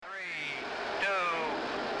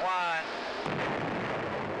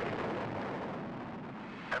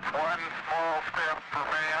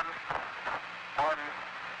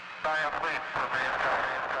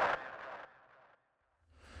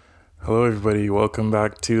Hello, everybody. Welcome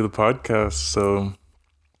back to the podcast. So,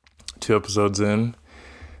 2 episodes in,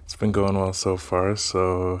 it's been going well so far.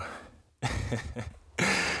 So,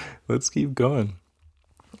 let's keep going.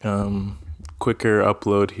 Quicker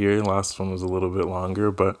upload here. Last one was a little bit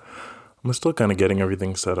longer, but I'm still kind of getting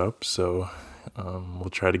everything set up. So, we'll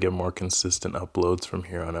try to get more consistent uploads from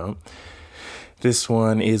here on out. This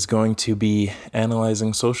one is going to be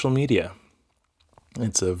analyzing social media.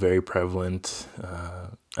 It's a very prevalent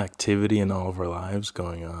activity in all of our lives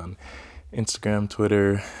going on Instagram,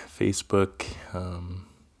 Twitter, Facebook,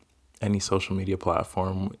 any social media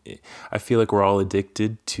platform. I feel like we're all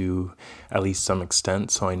addicted to at least some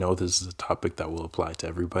extent. So I know this is a topic that will apply to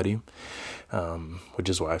everybody, which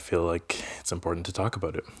is why I feel like it's important to talk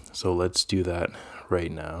about it. So let's do that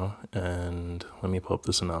right now. And let me pull up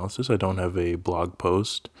this analysis. I don't have a blog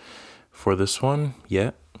post for this one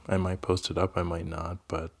yet. I might post it up, I might not,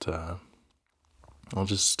 but I'll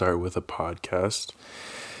just start with a podcast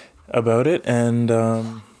about it, and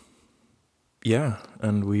and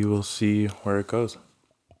we will see where it goes.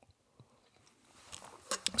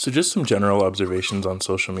 So just some general observations on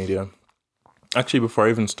social media. Actually, before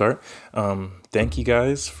I even start, thank you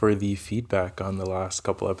guys for the feedback on the last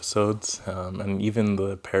couple episodes, and even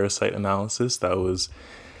the parasite analysis. That was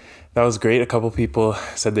great. A couple people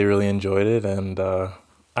said they really enjoyed it, and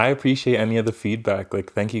I appreciate any of the feedback.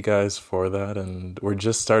 Like, thank you guys for that. And we're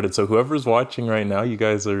just started. So whoever's watching right now, you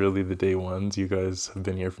guys are really the day ones. You guys have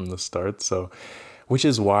been here from the start. So, which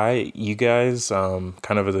is why you guys, kind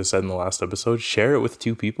of as I said in the last episode, share it with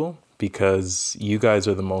 2 people, because you guys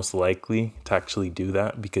are the most likely to actually do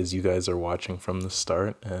that, because you guys are watching from the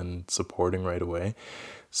start and supporting right away.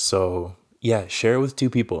 So yeah, share it with 2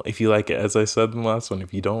 people. If you like it, as I said in the last one,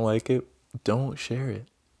 if you don't like it, don't share it.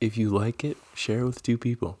 If you like it, share it with 2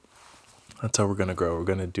 people. That's how we're going to grow. We're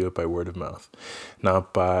going to do it by word of mouth,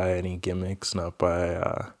 not by any gimmicks, not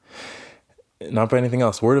by anything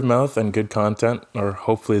else. Word of mouth and good content, or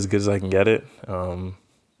hopefully as good as I can get it.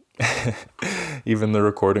 Even the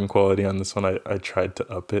recording quality on this one, I tried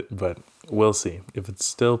to up it, but we'll see. If it's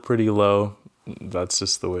still pretty low, that's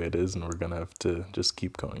just the way it is, and we're going to have to just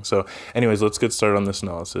keep going. So anyways, let's get started on this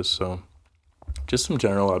analysis. So just some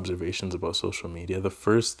general observations about social media. The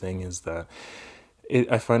first thing is that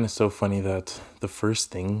I find it so funny that the first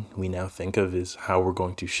thing we now think of is how we're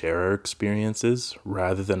going to share our experiences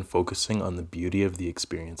rather than focusing on the beauty of the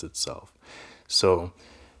experience itself. So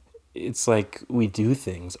it's like we do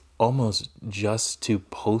things almost just to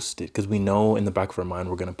post it, because we know in the back of our mind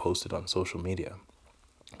we're going to post it on social media.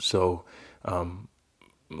 So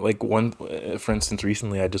for instance,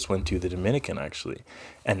 recently I just went to the Dominican, actually,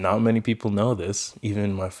 and not many people know this,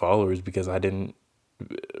 even my followers, because I didn't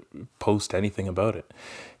post anything about it,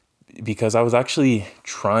 because I was actually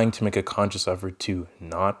trying to make a conscious effort to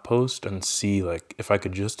not post and see like if I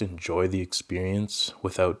could just enjoy the experience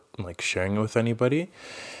without like sharing it with anybody.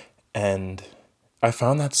 And I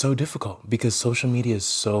found that so difficult, because social media is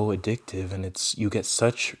so addictive, and you get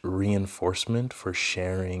such reinforcement for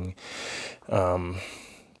sharing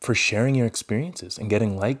your experiences and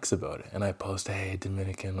getting likes about it. And I post, hey,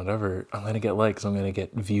 Dominican, whatever, I'm going to get likes. I'm going to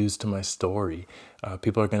get views to my story.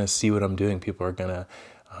 People are going to see what I'm doing. People are going to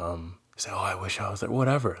say, oh, I wish I was there,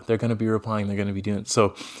 whatever. They're going to be replying. They're going to be doing it.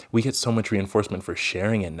 So we get so much reinforcement for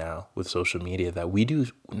sharing it now with social media that we do.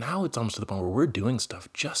 Now it's almost to the point where we're doing stuff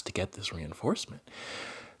just to get this reinforcement.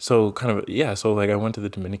 So so like I went to the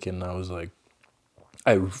Dominican, and I was like,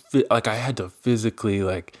 I had to physically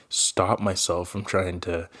like stop myself from trying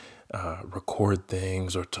to record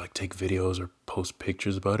things or to like take videos or post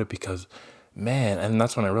pictures about it, because man, and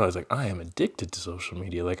that's when I realized like I am addicted to social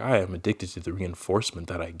media. Like I am addicted to the reinforcement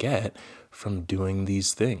that I get from doing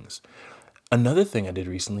these things. Another thing I did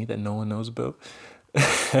recently that no one knows about.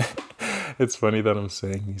 It's funny that I'm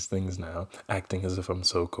saying these things now, acting as if I'm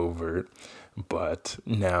so covert, but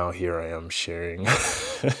now here I am sharing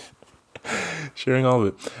sharing all of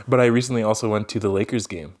it. But I recently also went to the Lakers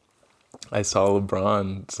game. I saw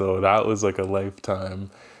LeBron, so that was like a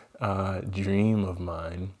lifetime dream of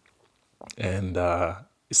mine. And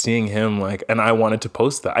seeing him, like, and I wanted to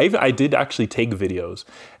post that. I did actually take videos,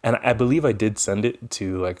 and I believe I did send it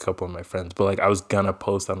to like a couple of my friends, but like I was gonna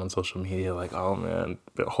post that on social media, like, oh man,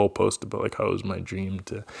 the whole post about like how it was my dream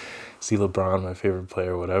to see LeBron, my favorite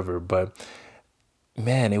player, whatever. But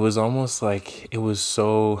man, it was almost like it was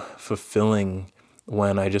so fulfilling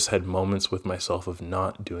when I just had moments with myself of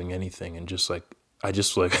not doing anything, and just like I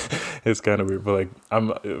just like it's kind of weird, but like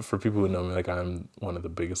for people who know me, like I'm one of the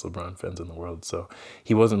biggest LeBron fans in the world. So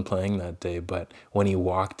he wasn't playing that day, but when he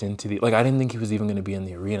walked into I didn't think he was even going to be in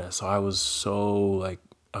the arena. So I was so like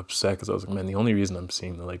upset because I was like, man, the only reason I'm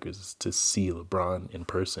seeing the Lakers is to see LeBron in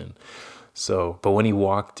person. So, but when he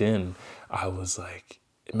walked in, I was like,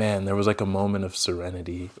 man, there was like a moment of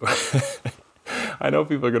serenity. I know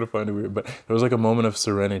people are gonna find it weird, but there was like a moment of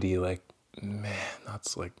serenity. Like, man,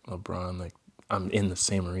 that's like LeBron. Like, I'm in the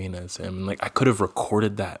same arena as him. And like, I could have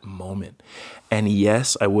recorded that moment. And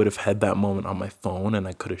yes, I would have had that moment on my phone and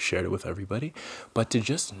I could have shared it with everybody. But to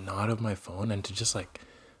just not have my phone and to just like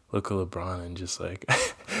look at LeBron and just like,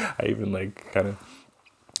 I even like kind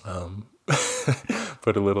of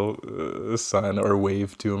put a little sign or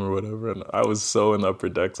wave to him or whatever. And I was so in the upper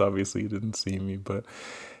decks. Obviously, he didn't see me, but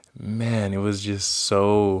man, it was just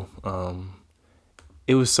so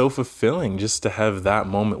it was so fulfilling just to have that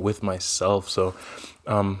moment with myself. So,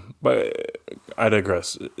 but I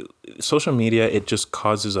digress. Social media, it just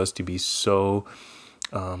causes us to be so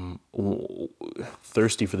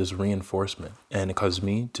thirsty for this reinforcement, and it causes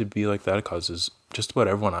me to be like that. It causes just about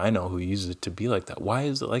everyone I know who uses it to be like that. Why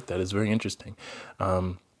is it like that? It's very interesting.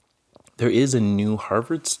 There is a new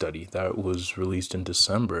Harvard study that was released in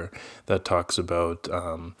December that talks about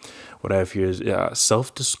what I have here is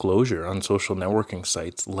self-disclosure on social networking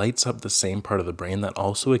sites lights up the same part of the brain that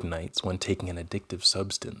also ignites when taking an addictive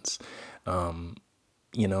substance.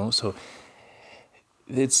 So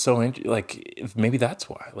it's so like maybe that's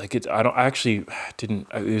why like it's I actually didn't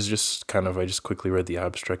it was just kind of I just quickly read the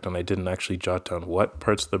abstract and I didn't actually jot down what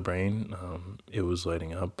parts of the brain it was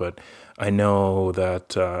lighting up, but I know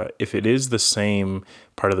that if it is the same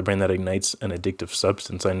part of the brain that ignites an addictive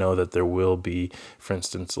substance, I know that there will be, for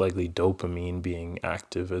instance, likely dopamine being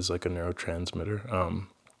active as like a neurotransmitter.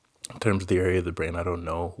 In terms of the area of the brain, I don't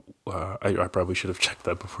know. I probably should have checked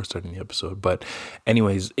that before starting the episode. But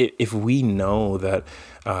anyways, if we know that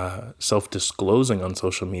self-disclosing on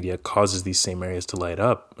social media causes these same areas to light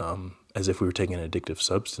up as if we were taking an addictive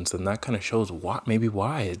substance, then that kind of shows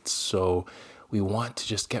why it's so, we want to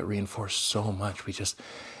just get reinforced so much. We just,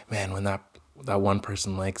 man, when that one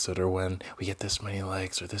person likes it, or when we get this many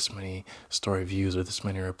likes or this many story views or this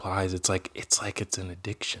many replies, it's like it's an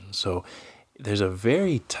addiction. So there's a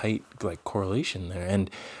very tight like correlation there.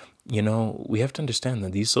 And we have to understand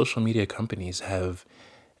that these social media companies have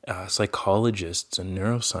psychologists and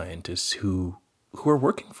neuroscientists who are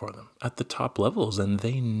working for them at the top levels, and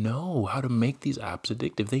they know how to make these apps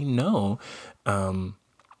addictive. They know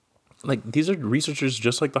like these are researchers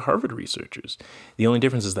just like the Harvard researchers. The only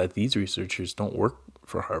difference is that these researchers don't work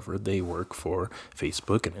for Harvard. They work for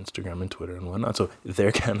Facebook and Instagram and Twitter and whatnot. So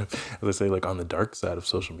they're kind of, let's say, like on the dark side of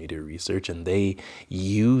social media research, and they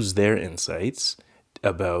use their insights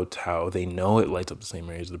about how they know it lights up the same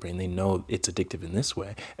areas of the brain. They know it's addictive in this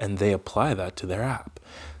way, and they apply that to their app.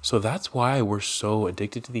 So that's why we're so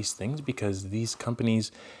addicted to these things, because these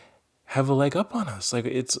companies have a leg up on us. Like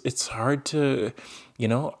it's hard to,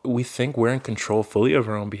 we think we're in control fully of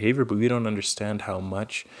our own behavior, but we don't understand how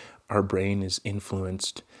much our brain is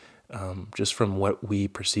influenced just from what we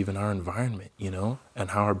perceive in our environment, and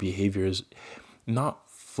how our behavior is not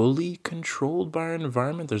fully controlled by our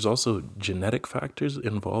environment. There's also genetic factors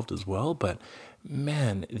involved as well. But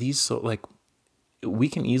man, we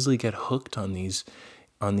can easily get hooked on these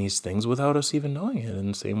things without us even knowing it.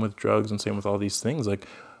 And same with drugs, and same with all these things. Like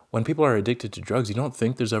when people are addicted to drugs, you don't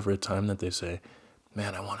think there's ever a time that they say,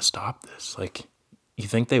 man, I want to stop this. Like, you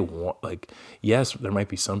think they want, like, yes, there might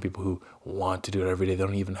be some people who want to do it every day. They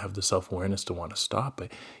don't even have the self-awareness to want to stop.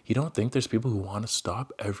 But you don't think there's people who want to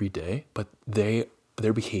stop every day, but their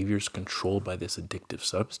behavior is controlled by this addictive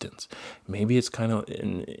substance. Maybe it's kind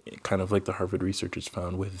of like the Harvard researchers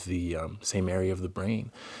found with the same area of the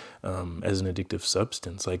brain as an addictive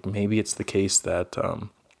substance. Like maybe it's the case that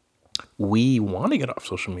we want to get off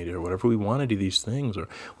social media or whatever. We want to do these things, or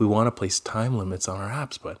we want to place time limits on our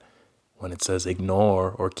apps. But when it says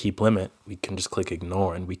ignore or keep limit, we can just click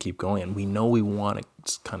ignore and we keep going. And we know we want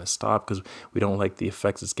to kind of stop because we don't like the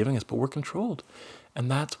effects it's giving us, but we're controlled. And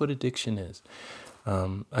that's what addiction is.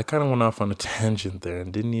 I kind of went off on a tangent there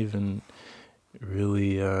and didn't even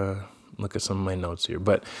really look at some of my notes here.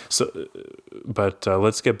 But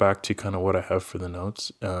let's get back to kind of what I have for the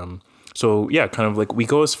notes. So yeah, kind of like we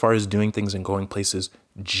go as far as doing things and going places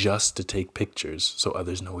just to take pictures so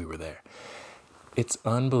others know we were there. It's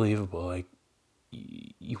unbelievable. Like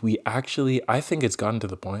I think it's gotten to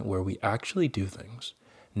the point where we actually do things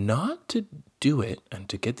not to do it and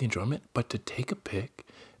to get the enjoyment, but to take a pic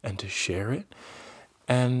and to share it.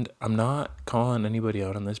 And I'm not calling anybody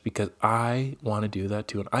out on this because I want to do that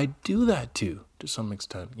too. And I do that too, to some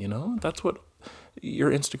extent, That's what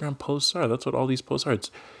your Instagram posts are. That's what all these posts are.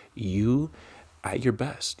 It's you at your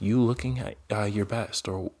best, you looking at your best,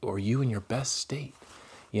 or you in your best state.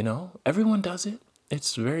 Everyone does it.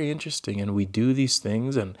 it's very interesting. And we do these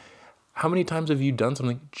things. And how many times have you done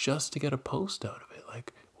something just to get a post out of it?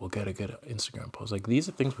 Like, we'll get a good Instagram post. Like, these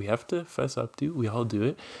are things we have to fess up to. We all do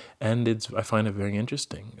it. And I find it very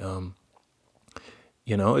interesting.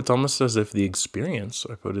 It's almost as if the experience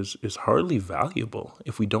I put is hardly valuable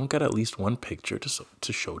if we don't get at least one picture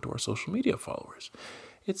to show to our social media followers.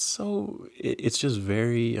 It's just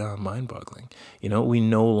very mind-boggling. We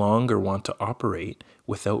no longer want to operate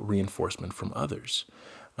without reinforcement from others.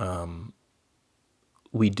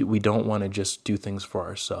 We don't want to just do things for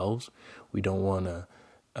ourselves. We don't want to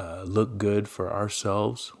look good for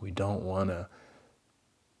ourselves. We don't want to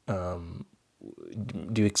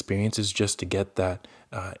do experiences just to get that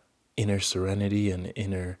inner serenity and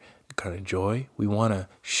inner kind of joy. We want to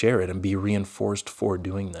share it and be reinforced for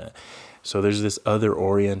doing that. So there's this other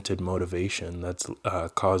oriented motivation that's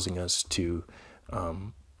causing us to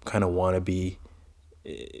kind of want to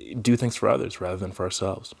do things for others rather than for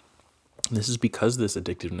ourselves. And this is because of this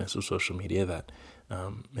addictiveness of social media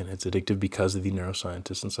and it's addictive because of the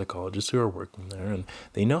neuroscientists and psychologists who are working there, and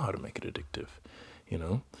they know how to make it addictive,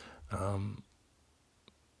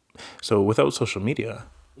 So without social media,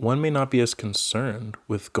 one may not be as concerned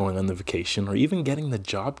with going on the vacation or even getting the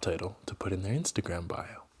job title to put in their Instagram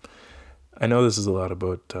bio. I know this is a lot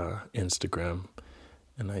about Instagram,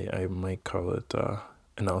 and I might call it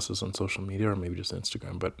analysis on social media or maybe just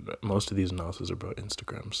Instagram, but most of these analyses are about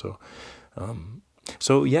Instagram.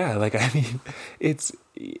 So yeah, like, I mean, it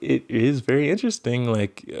is very interesting.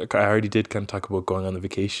 Like, I already did kind of talk about going on the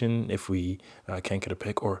vacation if we can't get a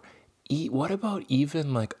pic, or what about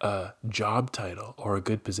even like a job title or a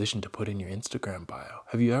good position to put in your Instagram bio?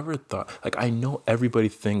 Have you ever thought, like, I know everybody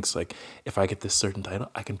thinks like, if I get this certain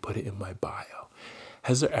title, I can put it in my bio.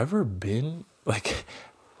 Has there ever been, like,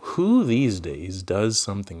 who these days does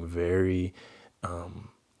something very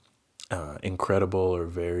incredible or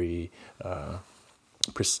very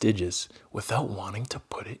prestigious without wanting to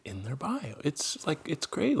put it in their bio? It's like, it's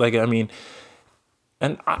great. Like, I mean,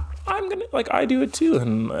 and I'm gonna, like, I do it too,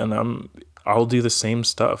 and I'll do the same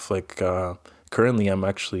stuff. Like, currently I'm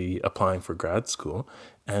actually applying for grad school,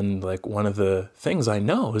 and like, one of the things I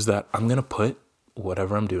know is that I'm gonna put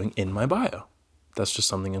whatever I'm doing in my bio. That's just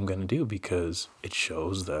something I'm gonna do because it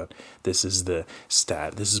shows that this is this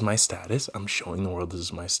is my status. I'm showing the world this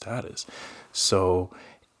is my status. So,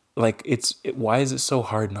 like, why is it so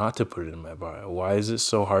hard not to put it in my bio? Why is it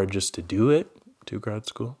so hard just to do it, to grad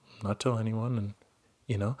school, not tell anyone? And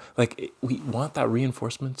like, we want that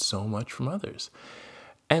reinforcement so much from others.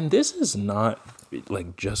 And this is not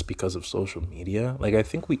like just because of social media. Like, I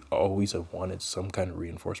think we always have wanted some kind of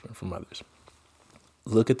reinforcement from others.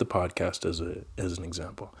 Look at the podcast as an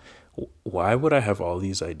example. Why would I have all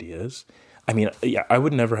these ideas? I mean, yeah, I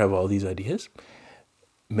would never have all these ideas.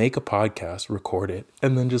 Make a podcast, record it,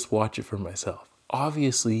 and then just watch it for myself.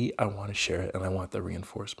 Obviously, I want to share it and I want the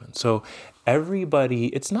reinforcement. So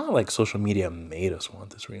it's not like social media made us want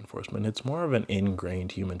this reinforcement. It's more of an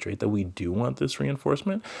ingrained human trait that we do want this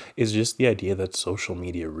reinforcement. It's just the idea that social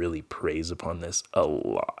media really preys upon this a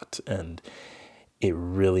lot. And it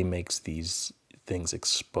really makes these things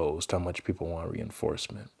exposed, how much people want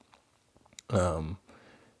reinforcement. And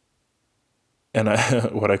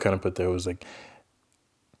what I kind of put there was like,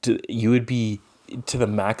 you would be to the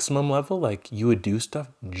maximum level, like, you would do stuff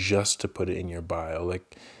just to put it in your bio.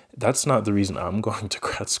 Like, that's not the reason I'm going to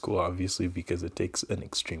grad school, obviously, because it takes an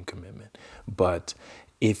extreme commitment. But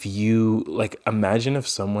if you, like, imagine if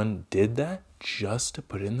someone did that just to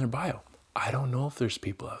put it in their bio. I don't know if there's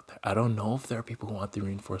people out there. I don't know if there are people who want the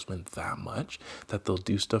reinforcement that much that they'll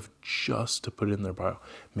do stuff just to put it in their bio.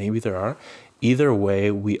 Maybe there are. Either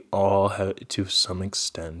way, we all have, to some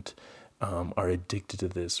extent, are addicted to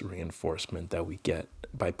this reinforcement that we get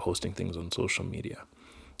by posting things on social media.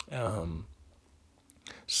 But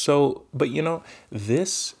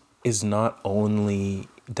this is not only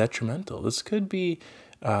detrimental. This could be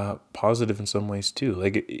positive in some ways too.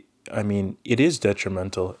 Like, I mean, it is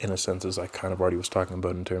detrimental in a sense, as I kind of already was talking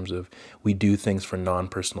about, in terms of we do things for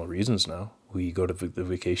non-personal reasons now. We go to the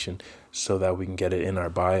vacation so that we can get it in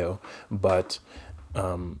our bio. But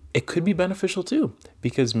it could be beneficial too,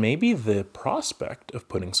 because maybe the prospect of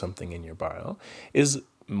putting something in your bio is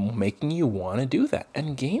making you want to do that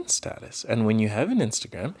and gain status. And when you have an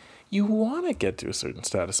Instagram, you want to get to a certain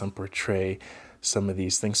status and portray some of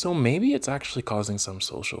these things. So maybe it's actually causing some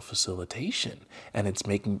social facilitation, and it's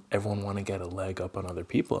making everyone want to get a leg up on other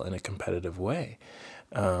people in a competitive way.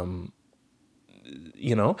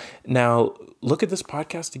 Now look at this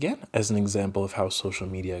podcast again as an example of how social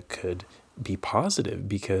media could be positive,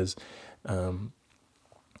 because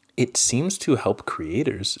it seems to help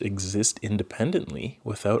creators exist independently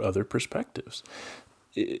without other perspectives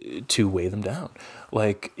to weigh them down.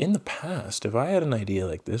 Like in the past, if I had an idea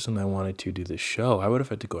like this and I wanted to do this show, I would have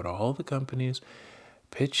had to go to all the companies,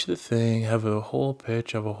 pitch the thing, have a whole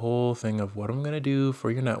pitch, have a whole thing of what I'm going to do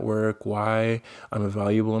for your network, why I'm a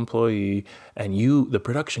valuable employee, and you, the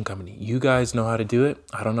production company, you guys know how to do it.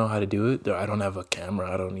 I don't know how to do it. I don't have a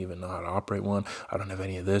camera. I don't even know how to operate one. I don't have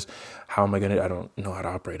any of this. How am I going to, I don't know how to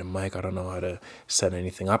operate a mic. I don't know how to set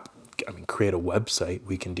anything up. I mean, create a website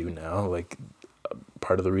we can do now. Like,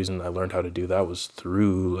 part of the reason I learned how to do that was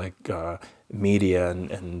through media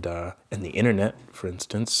and the internet, for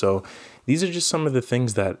instance. So these are just some of the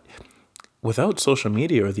things that without social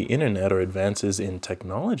media or the internet or advances in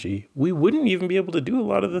technology, we wouldn't even be able to do a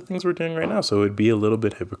lot of the things we're doing right now. So it would be a little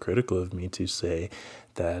bit hypocritical of me to say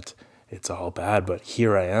that it's all bad, but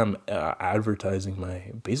here I am advertising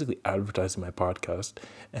my podcast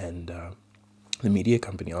and the media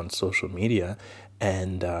company on social media,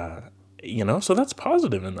 and so that's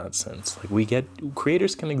positive in that sense. Like,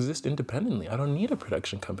 creators can exist independently. I don't need a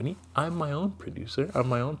production company. I'm my own producer. I'm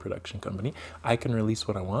my own production company. I can release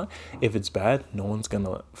what I want. If it's bad, no one's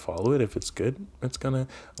gonna follow it. If it's good, a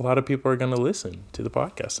lot of people are gonna listen to the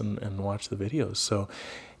podcast and watch the videos. So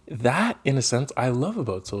that, in a sense, I love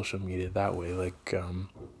about social media that way,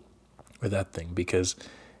 or that thing, because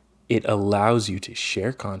it allows you to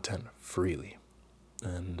share content freely.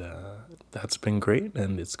 And that's been great,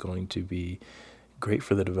 and it's going to be great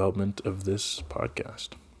for the development of this podcast.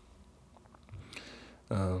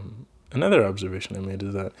 Another observation I made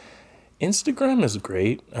is that Instagram is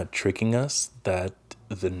great at tricking us that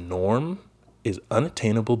the norm is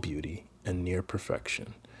unattainable beauty and near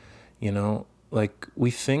perfection. Like, we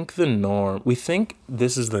think the norm, we think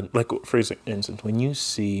this is for instance, when you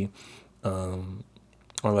see, or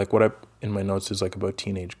like what I in my notes is like about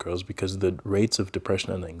teenage girls, because the rates of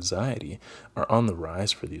depression and anxiety are on the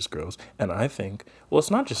rise for these girls. And I think, well,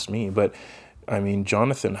 it's not just me, but I mean,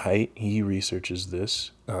 Jonathan Haidt, he researches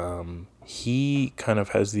this. He kind of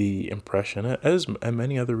has the impression, as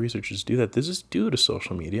many other researchers do, that this is due to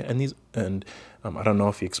social media and I don't know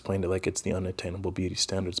if he explained it like it's the unattainable beauty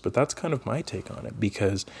standards, but that's kind of my take on it,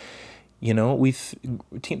 because these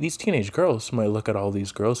teenage girls might look at all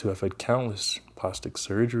these girls who have had countless plastic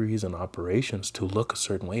surgeries and operations to look a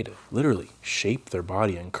certain way, to literally shape their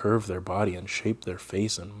body and curve their body and shape their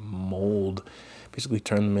face and mold, basically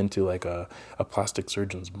turn them into like a plastic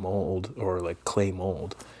surgeon's mold, or like clay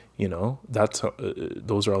mold. That's how,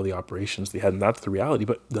 those are all the operations they had, and that's the reality.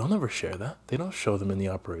 But they'll never share that. They don't show them in the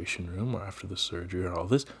operation room or after the surgery or all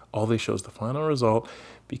this. All they show is the final result,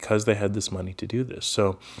 because they had this money to do this.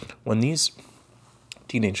 So when these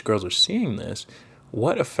teenage girls are seeing this,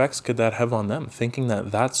 what effects could that have on them, thinking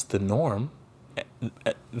that that's the norm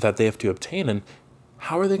that they have to obtain? And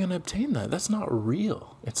how are they going to obtain that? That's not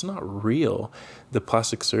real. It's not real. The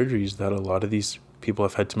plastic surgeries that a lot of these people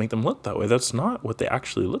have had to make them look that way, that's not what they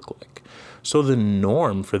actually look like. So the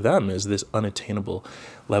norm for them is this unattainable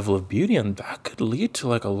level of beauty, and that could lead to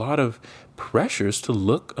like a lot of pressures to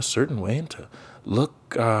look a certain way and to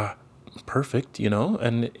look perfect,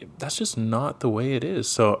 and that's just not the way it is.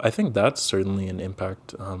 So I think that's certainly an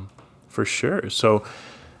impact for sure. So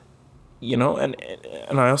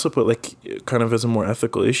and I also put, like, kind of as a more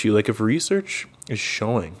ethical issue, like, if research is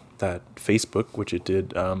showing that Facebook, which it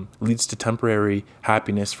did, leads to temporary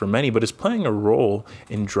happiness for many, but is playing a role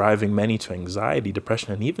in driving many to anxiety,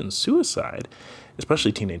 depression, and even suicide,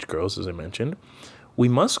 especially teenage girls, as I mentioned, we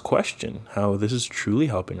must question how this is truly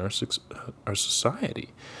helping our society.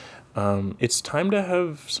 It's time to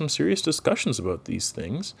have some serious discussions about these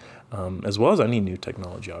things, as well as any new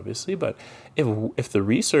technology, obviously. But if the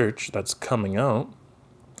research that's coming out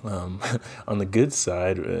on the good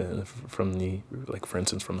side, for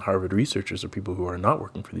instance, from the Harvard researchers or people who are not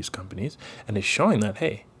working for these companies, and is showing that,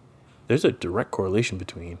 hey, there's a direct correlation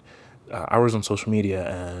between hours on social media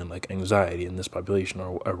and like anxiety in this population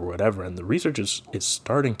or whatever, and the research is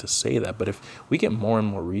starting to say that. But if we get more and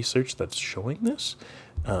more research that's showing this,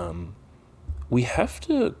 we have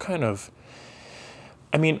to kind of,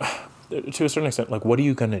 I mean, to a certain extent, like, what are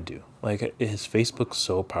you going to do? Like, is Facebook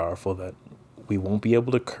so powerful that we won't be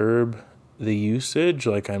able to curb the usage?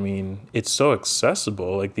 Like, I mean, it's so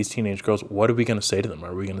accessible. Like, these teenage girls, what are we going to say to them?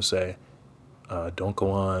 Are we going to say, don't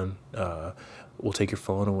go on, we'll take your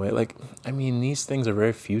phone away? Like, I mean, these things are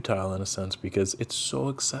very futile in a sense, because it's so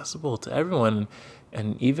accessible to everyone.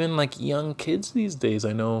 And even like young kids these days,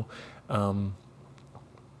 I know,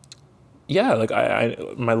 Yeah, like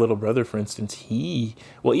my little brother, for instance, he's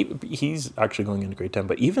actually going into grade 10,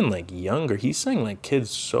 but even like younger, he's saying like kids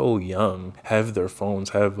so young have their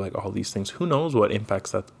phones, have like all these things. Who knows what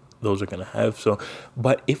impacts that those are going to have? So,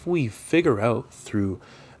 but if we figure out through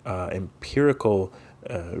empirical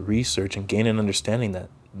research and gain an understanding that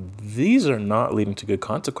these are not leading to good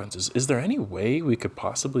consequences, is there any way we could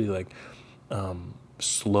possibly like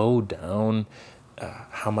slow down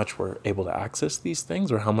how much we're able to access these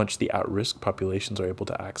things, or how much the at-risk populations are able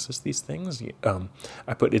to access these things?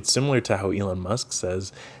 It's similar to how Elon Musk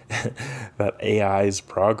says that AI's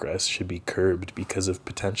progress should be curbed because of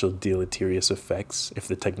potential deleterious effects if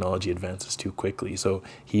the technology advances too quickly. So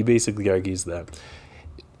he basically argues that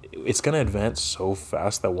it's going to advance so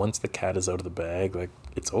fast that once the cat is out of the bag, like,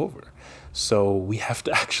 it's over. So we have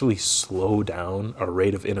to actually slow down our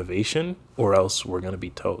rate of innovation, or else we're going to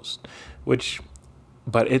be toast.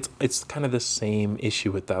 But it's kind of the same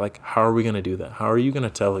issue with that. Like, how are we going to do that? How are you going to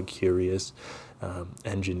tell a curious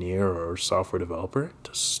engineer or software developer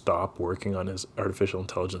to stop working on his artificial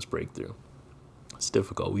intelligence breakthrough? It's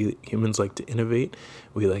difficult. We humans like to innovate.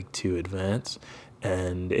 We like to advance.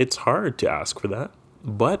 And it's hard to ask for that.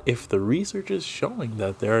 But if the research is showing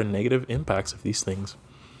that there are negative impacts of these things,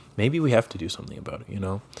 maybe we have to do something about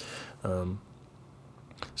it.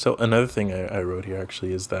 So another thing I wrote here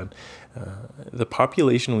actually is that the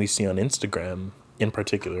population we see on Instagram in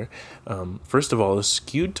particular, first of all, is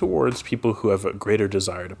skewed towards people who have a greater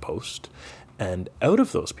desire to post. And out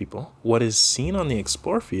of those people, what is seen on the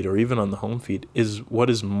Explore feed or even on the home feed is what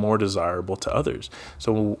is more desirable to others.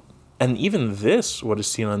 So, and even this, what is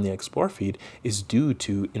seen on the Explore feed, is due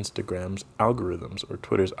to Instagram's algorithms or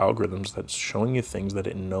Twitter's algorithms that's showing you things that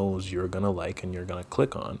it knows you're going to like and you're going to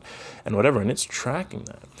click on and whatever. And it's tracking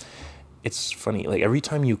that. It's funny. Like, every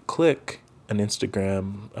time you your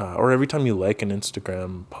Instagram or every time you like an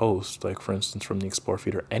Instagram post, like for instance from the Explore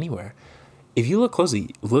feed or anywhere, if you look closely,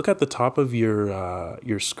 look at the top of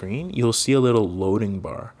your screen, you'll see a little loading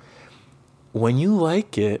bar. When you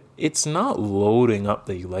like it, it's not loading up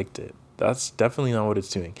that you liked it. That's definitely not what it's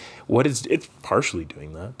doing. It's partially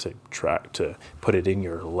doing that to put it in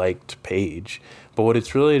your liked page. But what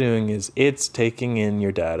it's really doing is it's taking in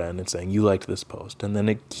your data and it's saying you liked this post. And then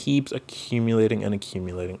it keeps accumulating and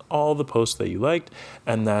accumulating all the posts that you liked.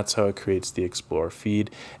 And that's how it creates the Explore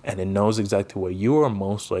feed. And it knows exactly what you are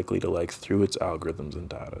most likely to like through its algorithms and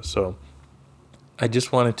data. So I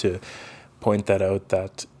just wanted to point that out,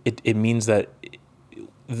 that it means that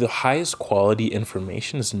the highest quality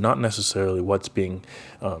information is not necessarily what's being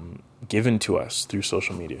given to us through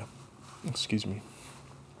social media. Excuse me.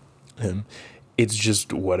 It's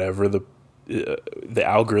just whatever the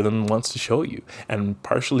algorithm wants to show you. And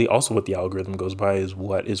partially also what the algorithm goes by is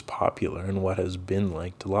what is popular and what has been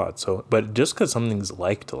liked a lot. So, but just because something's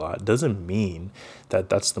liked a lot doesn't mean that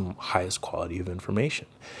that's the highest quality of information.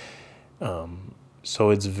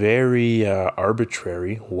 So it's very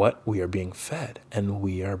arbitrary what we are being fed, and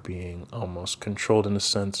we are being almost controlled in a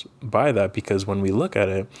sense by that, because when we look at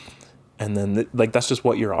it, and then that's just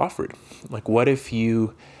what you're offered. Like, what if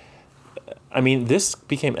this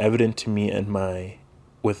became evident to me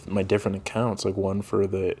with my different accounts, like one for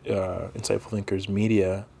the Insightful Thinkers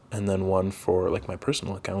Media, and then one for like my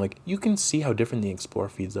personal account. Like, you can see how different the Explore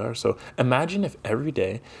feeds are. So imagine if every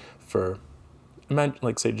day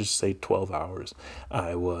say 12 hours,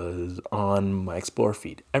 I was on my Explore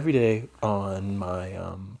feed every day on my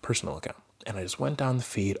personal account. And I just went down the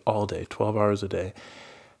feed all day, 12 hours a day.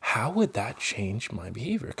 How would that change my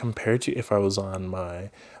behavior compared to if I was on my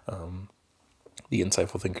the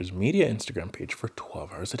Insightful Thinkers Media Instagram page for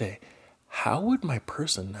 12 hours a day? How would my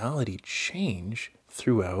personality change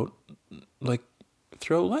throughout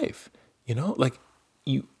life?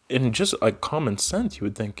 And just like common sense, you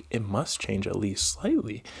would think it must change at least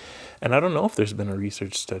slightly. And I don't know if there's been a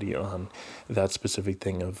research study on that specific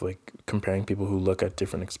thing of like comparing people who look at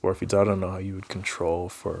different Explore feeds. I don't know how you would control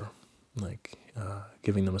for like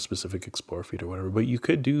giving them a specific Explore feed or whatever, but you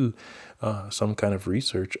could do some kind of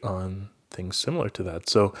research on things similar to that.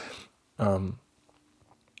 So,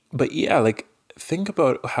 but yeah, like, think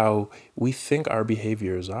about how we think our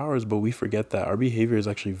behavior is ours, but we forget that our behavior is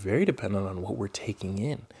actually very dependent on what we're taking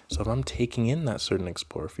in. So if I'm taking in that certain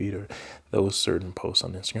Explore feed or those certain posts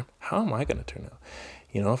on Instagram, how am I going to turn out?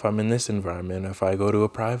 If I'm in this environment, if I go to a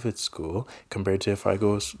private school compared to if I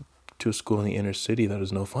go to a school in the inner city that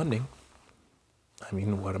has no funding, how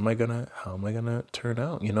am I going to turn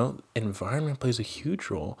out? Environment plays a huge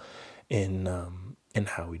role in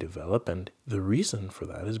how we develop, and the reason for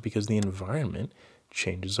that is because the environment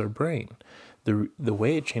changes our brain. The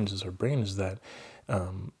way it changes our brain is that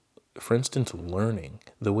for instance, learning,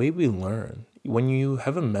 the way we learn, when you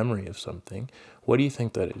have a memory of something, what do you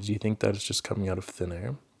think that is? Do you think that it's just coming out of thin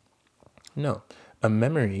air? No. A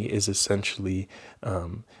memory is essentially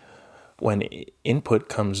when input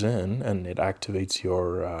comes in and it activates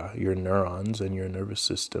your neurons and your nervous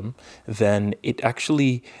system, then it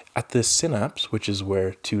actually, at the synapse, which is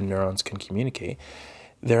where two neurons can communicate,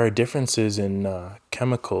 there are differences in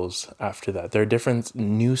chemicals after that. There are different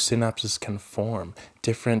new synapses can form.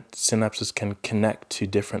 Different synapses can connect to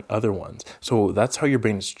different other ones. So that's how your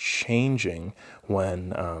brain is changing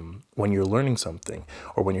when you're learning something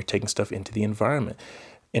or when you're taking stuff into the environment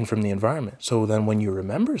and from the environment. So then when you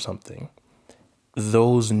remember something,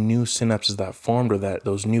 those new synapses that formed, or that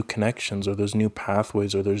those new connections, or those new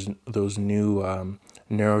pathways, or those new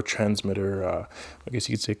neurotransmitter, I guess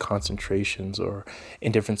you could say concentrations, or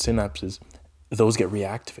in different synapses, those get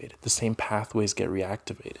reactivated. The same pathways get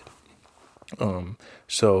reactivated.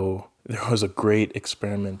 So there was a great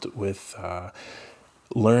experiment with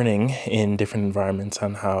learning in different environments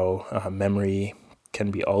on how memory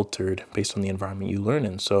can be altered based on the environment you learn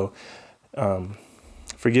in. So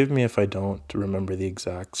forgive me if I don't remember the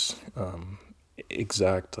exact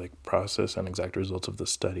like process and exact results of the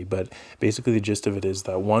study, but basically the gist of it is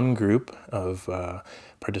that one group of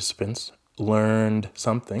participants learned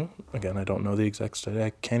something. Again, I don't know the exact study.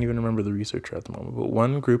 I can't even remember the researcher at the moment, but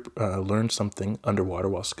one group learned something underwater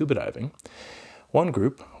while scuba diving. One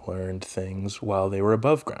group learned things while they were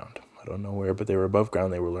above ground. I don't know where, but they were above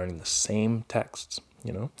ground. They were learning the same texts,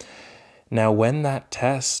 Now, when that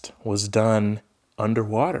test was done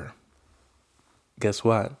underwater, guess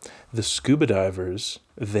what? The scuba divers,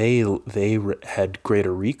 they had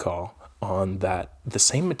greater recall on the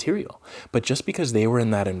same material. But just because they were in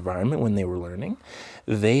that environment when they were learning,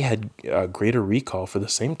 they had greater recall for the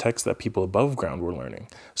same text that people above ground were learning.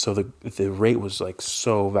 So the rate was like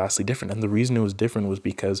so vastly different. And the reason it was different was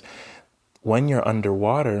because when you're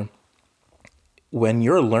underwater, when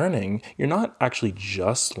you're learning, you're not actually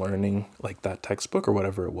just learning like that textbook or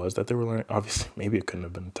whatever it was that they were learning. Obviously, maybe it couldn't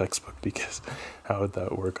have been a textbook, because how would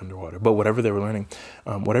that work underwater? But whatever they were learning,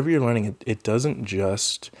 whatever you're learning, it doesn't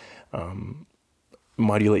just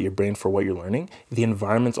modulate your brain for what you're learning. The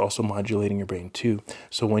environment's also modulating your brain too.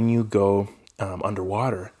 So when you go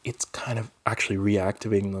underwater, it's kind of actually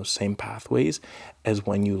reactivating those same pathways as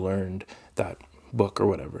when you learned that book or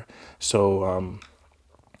whatever.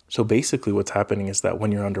 So basically what's happening is that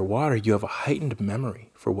when you're underwater, you have a heightened memory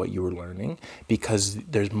for what you were learning, because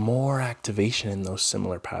there's more activation in those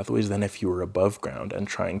similar pathways than if you were above ground and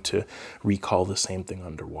trying to recall the same thing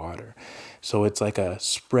underwater. So it's like a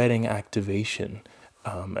spreading activation,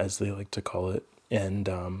 as they like to call it. And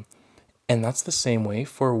that's the same way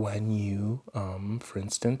for when you, for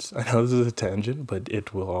instance, I know this is a tangent, but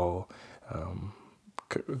it will all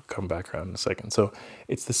come back around in a second. So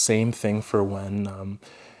it's the same thing for when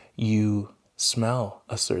you smell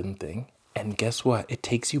a certain thing, and guess what? It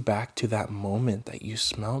takes you back to that moment that you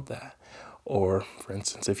smelled that. Or, for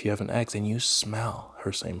instance, if you have an ex and you smell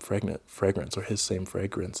her same fragrance or his same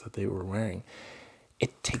fragrance that they were wearing,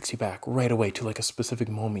 it takes you back right away to like a specific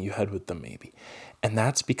moment you had with them maybe. And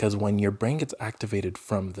that's because when your brain gets activated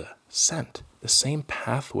from the scent, the same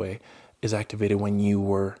pathway is activated when you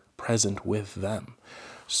were present with them.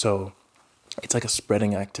 So it's like a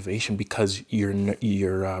spreading activation, because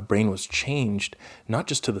your brain was changed, not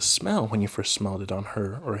just to the smell when you first smelled it on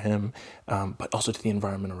her or him, but also to the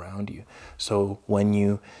environment around you. So when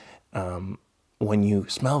you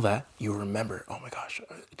smell that, you remember, oh my gosh,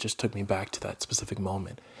 it just took me back to that specific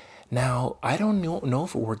moment. Now, I don't know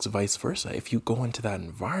if it works vice versa. If you go into that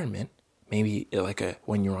environment, maybe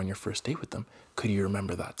when you're on your first date with them, could you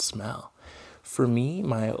remember that smell? For me,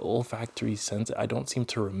 my olfactory sense, I don't seem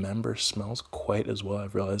to remember smells quite as well,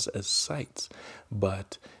 I've realized, as sights.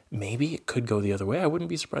 But maybe it could go the other way. I wouldn't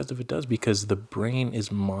be surprised if it does, because the brain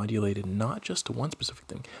is modulated not just to one specific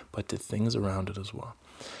thing, but to things around it as well.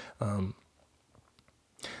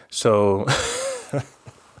 So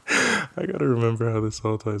I gotta remember how this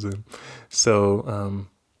all ties in. So,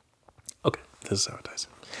 okay, this is how it ties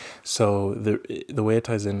in. So the way it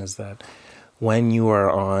ties in is that when you are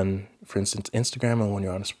on, for instance, Instagram, and when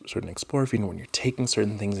you're on a certain Explore feed, and when you're taking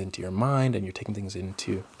certain things into your mind, and you're taking things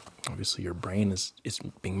into, obviously your brain is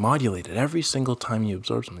being modulated every single time you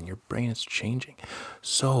absorb something. Your brain is changing.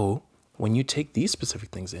 So when you take these specific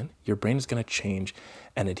things in, your brain is going to change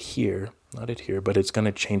and not adhere, but it's going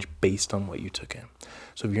to change based on what you took in.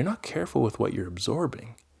 So if you're not careful with what you're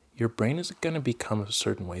absorbing, your brain is going to become a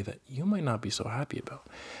certain way that you might not be so happy about.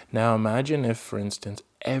 Now imagine if, for instance,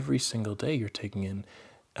 every single day you're taking in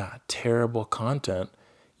terrible content,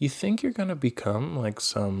 you think you're gonna become like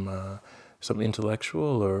some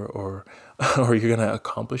intellectual or or you're gonna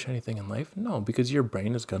accomplish anything in life? No, because your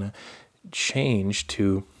brain is gonna change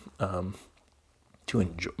to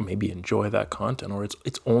enjoy that content, or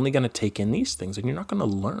it's only going to take in these things and you're not going to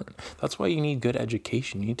learn. That's why you need good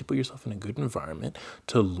education. You need to put yourself in a good environment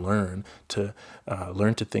to learn to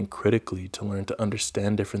think critically, to learn to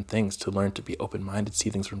understand different things, to learn to be open-minded, see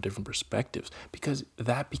things from different perspectives, because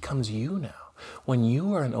that becomes you now. When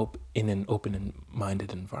you are in an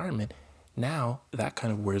open-minded environment, now that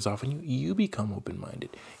kind of wears off on you. You become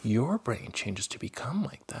open-minded. Your brain changes to become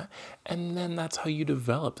like that. And then that's how you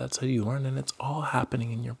develop. That's how you learn. And it's all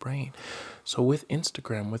happening in your brain. So with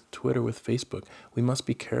Instagram, with Twitter, with Facebook, we must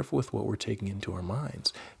be careful with what we're taking into our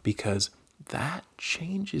minds, because that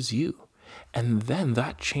changes you. And then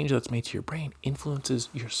that change that's made to your brain influences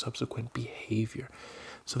your subsequent behavior.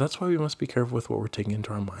 So that's why we must be careful with what we're taking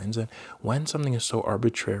into our minds. And when something is so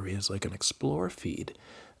arbitrary as like an explore feed,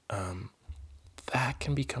 that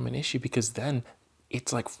can become an issue, because then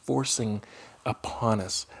it's like forcing upon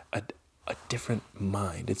us a different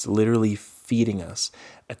mind. It's literally feeding us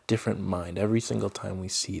a different mind every single time we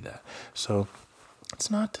see that. So it's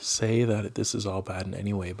not to say that this is all bad in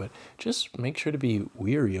any way, but just make sure to be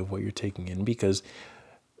weary of what you're taking in, because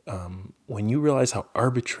when you realize how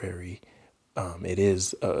arbitrary it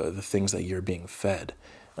is, the things that you're being fed,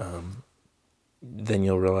 then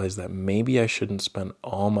you'll realize that maybe I shouldn't spend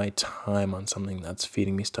all my time on something that's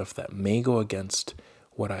feeding me stuff that may go against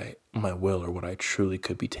my will or what I truly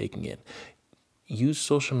could be taking in. Use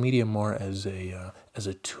social media more as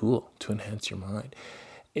a tool to enhance your mind.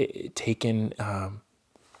 Take in now,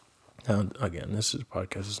 again, this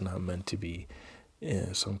podcast is not meant to be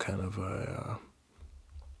some kind of a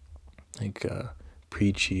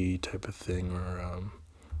preachy type of thing,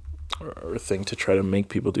 or thing to try to make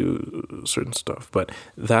people do certain stuff. But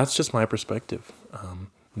that's just my perspective.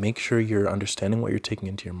 Make sure you're understanding what you're taking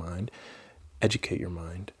into your mind, educate your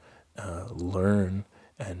mind, learn,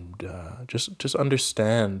 and just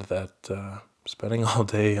understand that spending all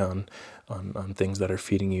day on things that are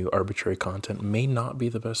feeding you arbitrary content may not be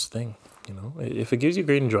the best thing. If it gives you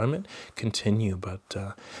great enjoyment, continue.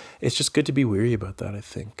 But it's just good to be weary about that, I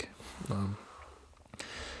think.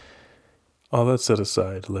 All that set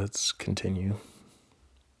aside, let's continue.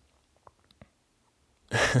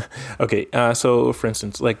 Okay, so for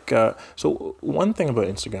instance, so one thing about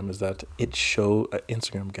Instagram is that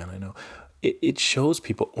Instagram again, I know, it shows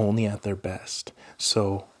people only at their best.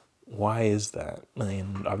 So why is that?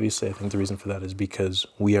 And obviously, I think the reason for that is because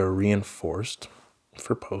we are reinforced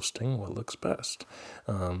for posting what looks best.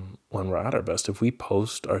 When we're at our best, if we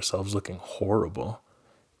post ourselves looking horrible,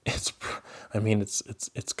 it's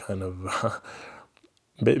kind of a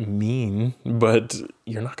bit mean, but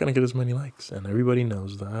you're not going to get as many likes, and everybody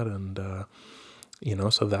knows that. And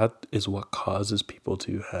so that is what causes people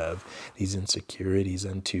to have these insecurities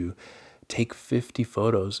and to take 50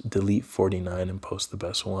 photos, delete 49, and post the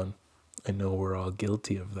best one. I know we're all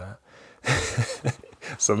guilty of that.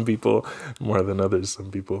 Some people more than others. Some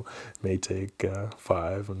people may take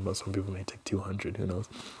 5, and some people may take 200. Who knows?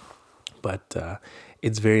 But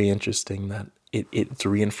it's very interesting that it's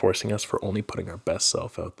reinforcing us for only putting our best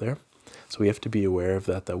self out there. So we have to be aware of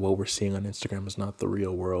that what we're seeing on Instagram is not the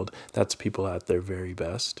real world. That's people at their very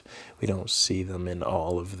best. We don't see them in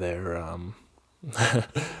all of their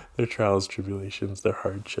their trials, tribulations, their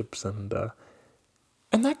hardships, and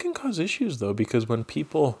that can cause issues, though, because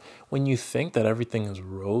when you think that everything is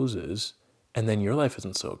roses and then your life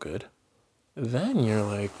isn't so good, then you're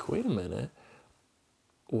like, wait a minute.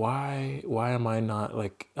 Why am I not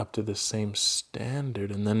like up to the same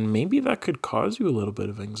standard? And then maybe that could cause you a little bit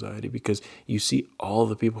of anxiety, because you see all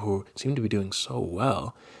the people who seem to be doing so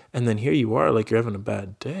well, and then here you are, like you're having a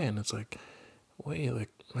bad day, and it's like, wait, like,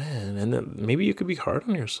 man, and then maybe you could be hard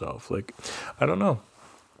on yourself. Like, I don't know,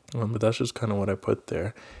 but that's just kind of what I put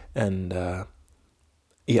there. And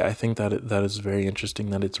yeah, I think that is very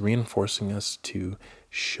interesting, that it's reinforcing us to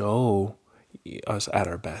show us at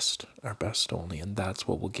our best only, and that's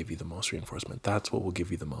what will give you the most reinforcement. That's what will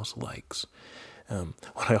give you the most likes.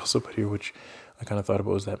 What I also put here, which I kind of thought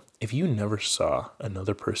about, was that if you never saw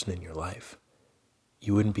another person in your life,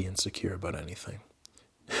 you wouldn't be insecure about anything.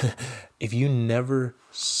 If you never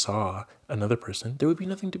saw another person, there would be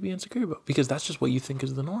nothing to be insecure about, because that's just what you think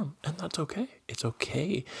is the norm, and that's okay. It's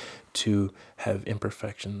okay to have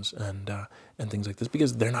imperfections and things like this,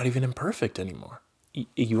 because they're not even imperfect anymore.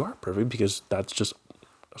 You are perfect, because that's just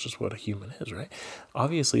what a human is, right?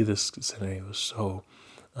 Obviously, this scenario is so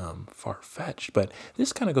far-fetched, but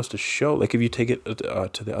this kind of goes to show, like, if you take it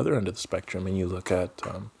to the other end of the spectrum and you look at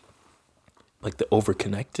like the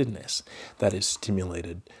overconnectedness that is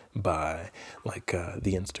stimulated by like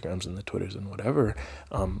the Instagrams and the Twitters and whatever.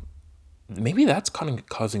 Maybe that's kind of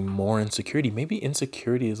causing more insecurity. Maybe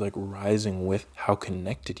insecurity is like rising with how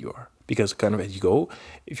connected you are, because kind of as you go,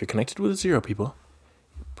 if you're connected with 0 people,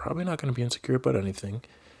 you're probably not going to be insecure about anything,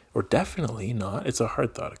 or definitely not. It's a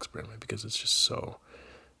hard thought experiment because it's just so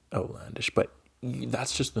outlandish, but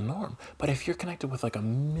that's just the norm. But if you're connected with like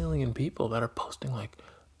 1,000,000 people that are posting like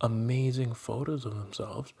amazing photos of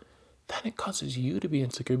themselves, then it causes you to be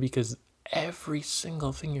insecure, because every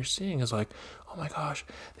single thing you're seeing is like, oh my gosh,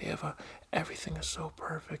 they have everything is so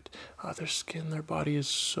perfect. Their skin, their body is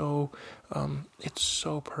so, it's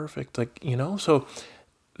so perfect. Like, so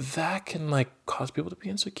that can like cause people to be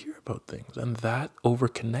insecure about things. And that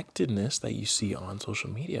overconnectedness that you see on social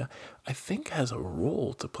media, I think has a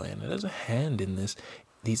role to play, and it has a hand in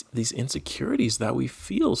these insecurities that we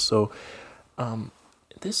feel. So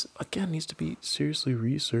this again needs to be seriously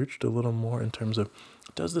researched a little more in terms of,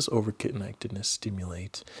 does this overconnectedness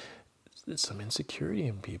stimulate some insecurity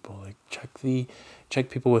in people? Like check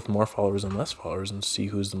people with more followers and less followers and see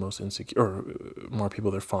who's the most insecure, or more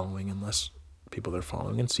people they're following and less people they're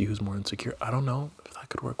following, and see who's more insecure. I don't know if that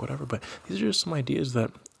could work, whatever, but these are just some ideas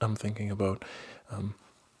that I'm thinking about.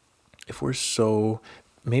 If we're so,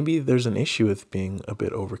 maybe there's an issue with being a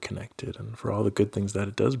bit overconnected, and for all the good things that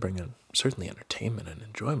it does bring in, certainly entertainment and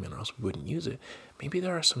enjoyment, or else we wouldn't use it. Maybe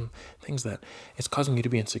there are some things that it's causing you to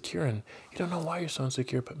be insecure, and you don't know why you're so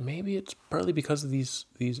insecure, but maybe it's partly because of these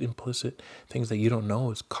implicit things that you don't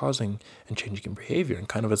know is causing and changing your behavior. And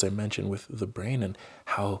kind of as I mentioned with the brain and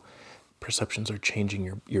how perceptions are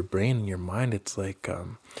changing your brain and your mind, it's like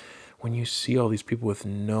when you see all these people with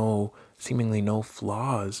seemingly no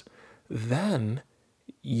flaws, then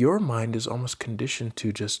your mind is almost conditioned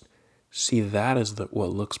to just see that as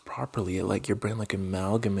what looks properly. Like your brain like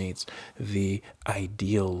amalgamates the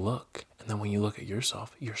ideal look. And then when you look at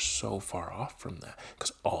yourself, you're so far off from that,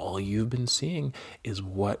 because all you've been seeing is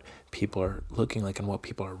what people are looking like and what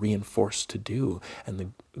people are reinforced to do. And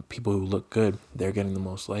the people who look good, they're getting the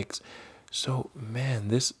most likes. So man,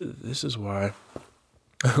 this is why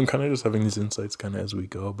I'm kind of just having these insights kind of as we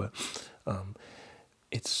go, but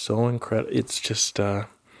it's so incredible. It's just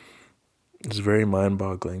it's very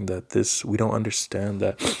mind-boggling that we don't understand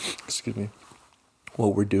that excuse me,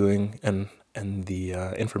 what we're doing and the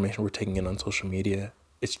information we're taking in on social media,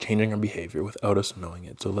 it's changing our behavior without us knowing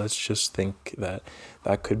it. So let's just think that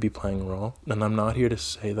could be playing a role. And I'm not here to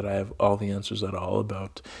say that I have all the answers at all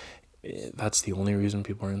about that's the only reason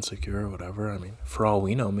people are insecure or whatever. I mean, for all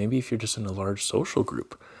we know, maybe if you're just in a large social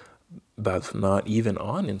group that's not even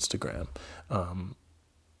on Instagram,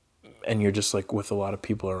 and you're just like with a lot of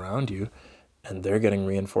people around you, and they're getting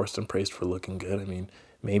reinforced and praised for looking good, I mean,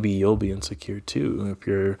 maybe you'll be insecure too. If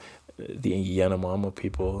you're the Yanomamo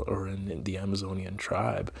people or in the Amazonian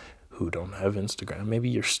tribe who don't have Instagram, maybe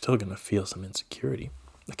you're still going to feel some insecurity.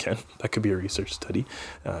 Again, that could be a research study.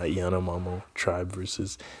 Yanomamo tribe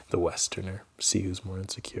versus the Westerner. See who's more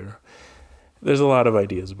insecure. There's a lot of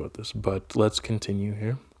ideas about this, but let's continue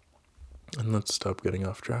here. And let's stop getting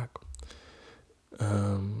off track.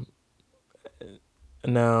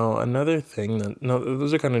 Now, another thing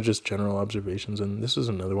those are kind of just general observations, and this is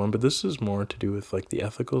another one, but this is more to do with like the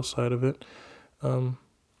ethical side of it.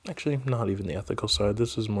 Actually, not even the ethical side.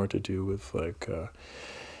 This is more to do with like,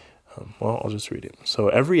 I'll just read it. So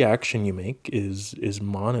every action you make is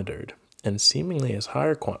monitored and seemingly has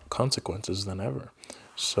higher consequences than ever.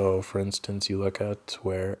 So, for instance, you look at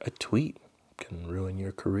where a tweet can ruin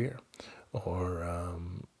your career, or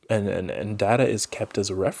and data is kept as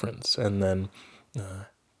a reference, and then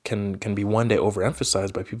can be one day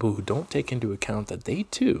overemphasized by people who don't take into account that they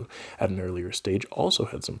too, at an earlier stage, also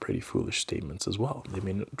had some pretty foolish statements as well. They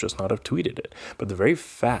may just not have tweeted it, but the very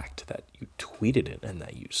fact that you tweeted it and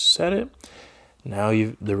that you said it, now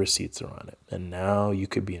the receipts are on it, and now you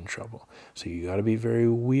could be in trouble. So you got to be very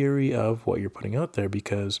weary of what you're putting out there,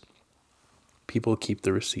 because people keep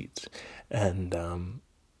the receipts. And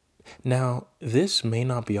now this may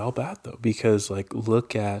not be all bad though, because like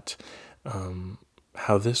look at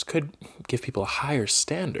how this could give people a higher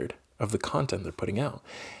standard of the content they're putting out.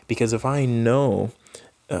 Because if I know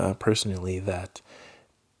personally that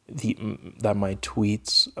my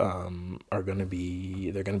tweets are going to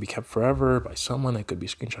be kept forever by someone, it could be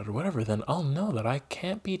screenshot or whatever, then I'll know that I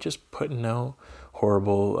can't be just putting out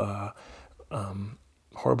horrible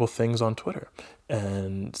things on Twitter.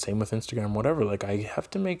 And same with Instagram, whatever. Like I have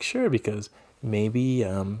to make sure, because maybe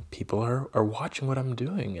people are watching what I'm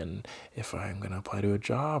doing, and if I'm going to apply to a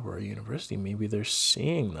job or a university, maybe they're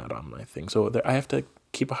seeing that on my thing. So I have to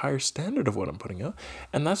keep a higher standard of what I'm putting out,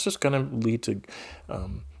 and that's just going to lead to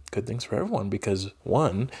good things for everyone, because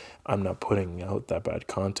one, I'm not putting out that bad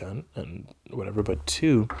content and whatever, but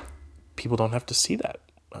two, people don't have to see that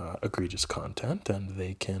egregious content, and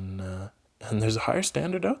they can and there's a higher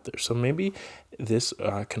standard out there. So maybe this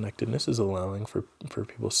connectedness is allowing for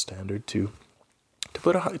people's standard to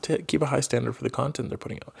keep a high standard for the content they're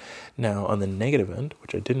putting out. Now, on the negative end,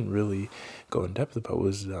 which I didn't really go in depth about,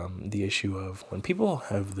 was the issue of when people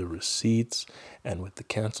have the receipts, and with the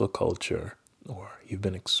cancel culture, or you've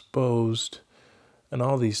been exposed, and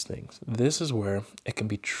all these things. This is where it can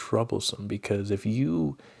be troublesome, because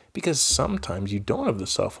sometimes you don't have the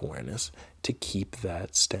self-awareness to keep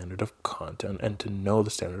that standard of content and to know the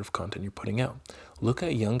standard of content you're putting out. Look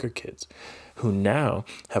at younger kids who now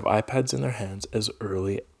have iPads in their hands as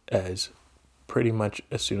early as pretty much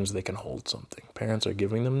as soon as they can hold something. Parents are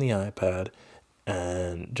giving them the iPad,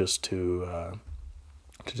 and just to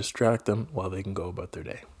distract them while they can go about their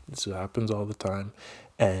day. This happens all the time,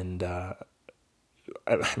 and I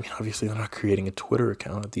mean, obviously they're not creating a Twitter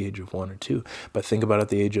account at the age of 1 or 2, but think about at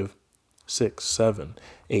the age of 6, 7,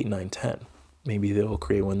 8, 9, 10. Maybe they'll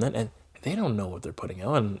create one then, and they don't know what they're putting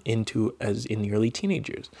out into as in the early teenage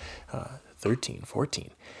years, 13,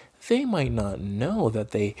 14. They might not know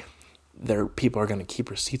that their people are going to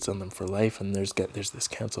keep receipts on them for life, and there's this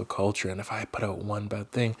cancel culture, and if I put out one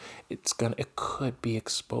bad thing, it could be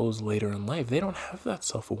exposed later in life. They don't have that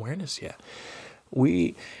self-awareness yet.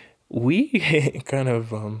 We kind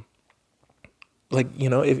of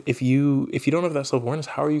if you don't have that self-awareness,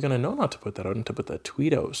 how are you going to know not to put that out and to put that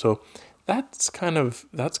tweet out? So that's kind of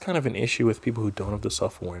an issue with people who don't have the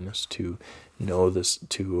self-awareness to know this,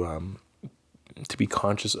 to be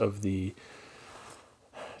conscious of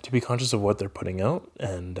what they're putting out,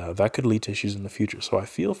 and that could lead to issues in the future. So I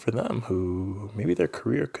feel for them who maybe their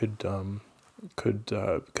career could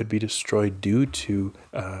be destroyed due to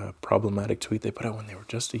a problematic tweet they put out when they were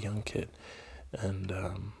just a young kid. And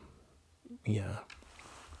yeah,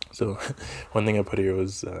 so one thing I put here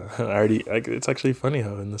was it's actually funny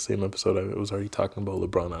how in the same episode I was already talking about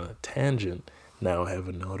LeBron on a tangent. Now I have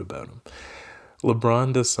a note about him.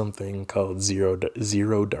 LeBron does something called zero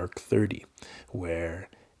dark 30, where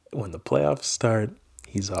when the playoffs start,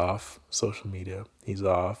 he's off social media, he's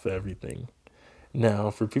off everything. Now,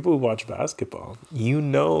 for people who watch basketball, you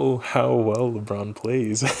know how well LeBron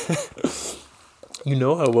plays. You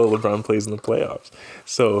know how well LeBron plays in the playoffs.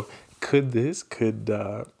 So could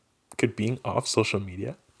being off social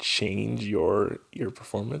media change your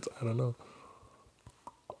performance? I don't know.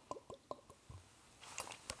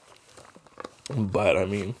 But I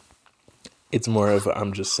mean, it's more of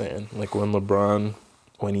I'm just saying, like when LeBron,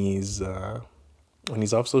 when he's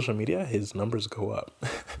off social media, his numbers go up.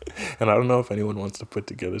 And I don't know if anyone wants to put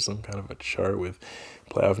together some kind of a chart with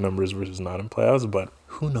playoff numbers versus not in playoffs, but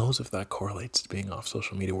who knows if that correlates to being off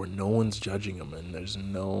social media where no one's judging them and there's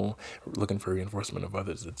no looking for reinforcement of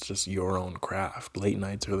others. It's just your own craft. Late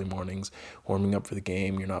nights, early mornings, warming up for the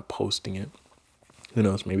game. You're not posting it. Who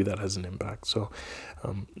knows? Maybe that has an impact. So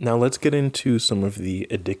now let's get into some of the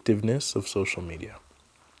addictiveness of social media.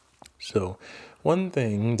 So one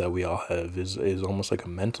thing that we all have is almost like a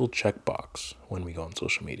mental checkbox when we go on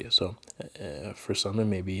social media. So for some, it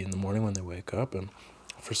may be in the morning when they wake up, and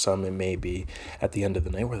for some, it may be at the end of the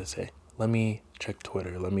night where they say, let me check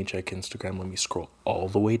Twitter, let me check Instagram, let me scroll all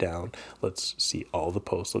the way down, let's see all the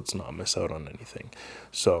posts, let's not miss out on anything.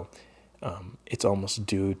 So it's almost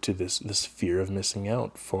due to this fear of missing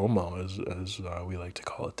out, FOMO, as we like to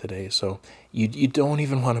call it today. So you don't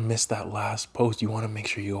even want to miss that last post. You want to make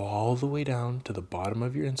sure you go all the way down to the bottom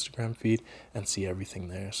of your Instagram feed and see everything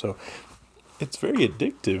there. So it's very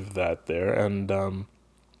addictive there, and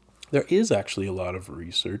there is actually a lot of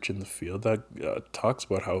research in the field that talks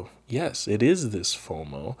about how, yes, it is this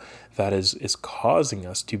FOMO that is causing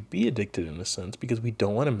us to be addicted in a sense, because we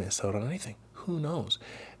don't want to miss out on anything. Who knows?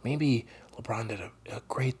 Maybe LeBron did a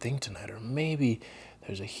great thing tonight, or maybe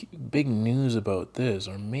there's a big news about this,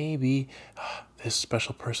 or maybe this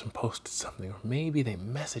special person posted something, or maybe they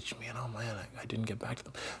messaged me and oh man, I didn't get back to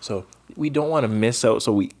them. So we don't want to miss out,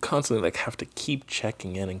 so we constantly have to keep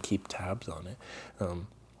checking in and keep tabs on it.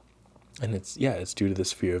 And it's due to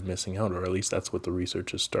this fear of missing out, or at least that's what the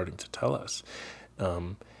research is starting to tell us.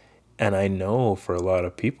 And I know for a lot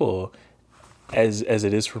of people, as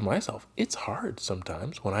it is for myself, it's hard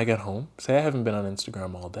sometimes when I get home. Say I haven't been on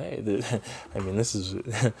Instagram all day. I mean, this is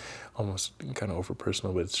almost kind of over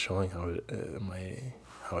personal, but it's showing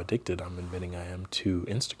how how addicted I'm admitting I am to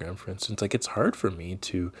Instagram, for instance. Like, it's hard for me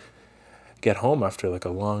to get home after like a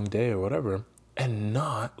long day or whatever and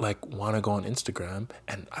not like want to go on Instagram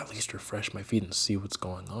and at least refresh my feed and see what's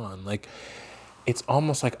going on. Like, it's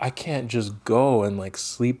almost like I can't just go and like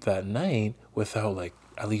sleep that night without like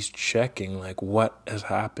at least checking like what has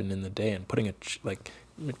happened in the day and putting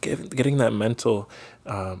getting that mental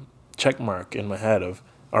check mark in my head of,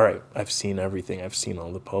 all right, I've seen everything, I've seen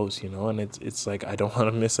all the posts, and it's like I don't want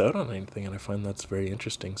to miss out on anything, and I find that's very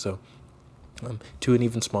interesting. So to an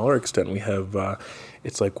even smaller extent, we have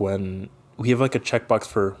it's like when we have like a checkbox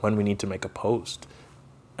for when we need to make a post,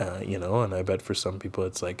 and I bet for some people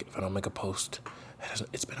it's like, if I don't make a post,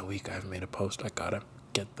 it's been a week, I haven't made a post, I gotta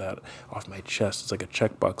get that off my chest. It's like a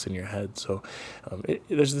checkbox in your head. So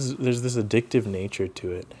there's this addictive nature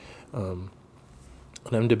to it, and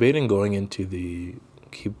I'm debating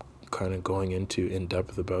keep kind of going into in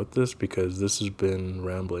depth about this, because this has been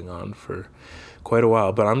rambling on for quite a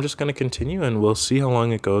while, but I'm just going to continue and we'll see how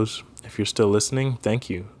long it goes. If you're still listening, thank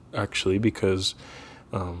you, actually, because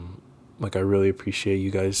I really appreciate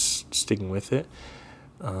you guys sticking with it.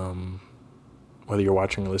 Whether you're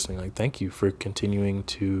watching or listening, like, thank you for continuing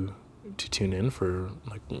to tune in for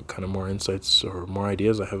like kind of more insights or more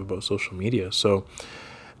ideas I have about social media. So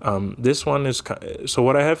this one is, so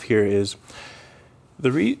what I have here is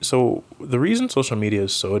the reason social media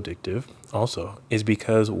is so addictive also is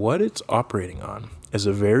because what it's operating on is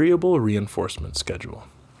a variable reinforcement schedule.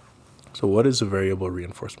 So what is a variable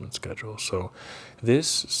reinforcement schedule? So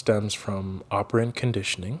this stems from operant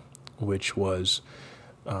conditioning, which was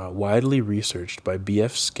widely researched by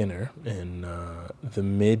B.F. Skinner in the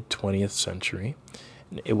mid 20th century.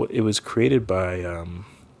 It was created by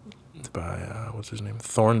what's his name?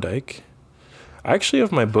 Thorndike. I actually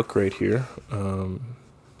have my book right here.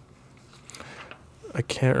 I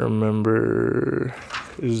can't remember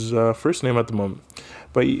his first name at the moment,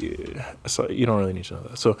 but so you don't really need to know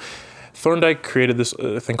that. So Thorndike created this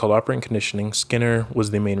thing called operant conditioning. Skinner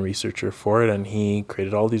was the main researcher for it, and he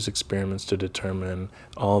created all these experiments to determine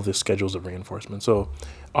all the schedules of reinforcement. So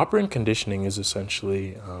operant conditioning is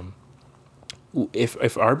essentially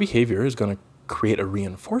if our behavior is going to create a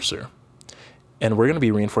reinforcer, and we're going to be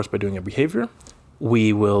reinforced by doing a behavior,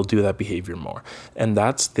 we will do that behavior more. And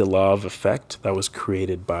that's the law of effect that was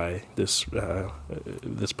created by this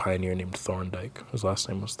pioneer named Thorndike. His last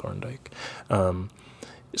name was Thorndike.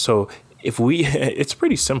 So it's a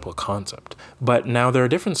pretty simple concept, but now there are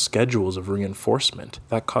different schedules of reinforcement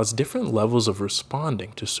that cause different levels of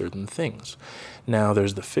responding to certain things. Now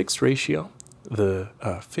there's the fixed ratio, the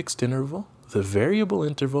fixed interval, the variable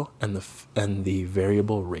interval, and the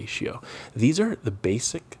variable ratio. These are the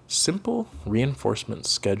basic, simple reinforcement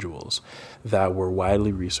schedules that were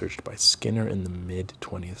widely researched by Skinner in the mid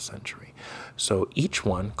 20th century. So each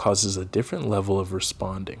one causes a different level of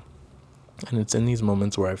responding. And it's in these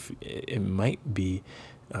moments where it might be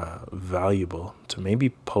valuable to maybe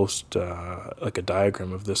post like a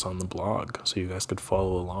diagram of this on the blog so you guys could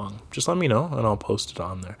follow along. Just let me know and I'll post it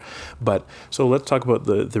on there. But so let's talk about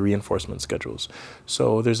the reinforcement schedules.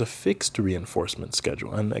 So there's a fixed reinforcement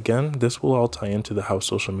schedule. And again, this will all tie into how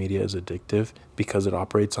social media is addictive because it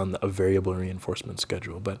operates on a variable reinforcement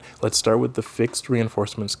schedule. But let's start with the fixed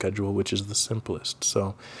reinforcement schedule, which is the simplest.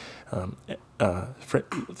 So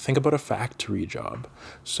think about a factory job.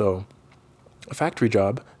 So a factory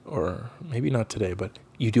job, or maybe not today, but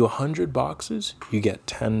you do 100 boxes, you get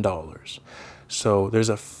 $10. So there's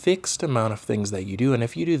a fixed amount of things that you do, and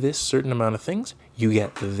if you do this certain amount of things, you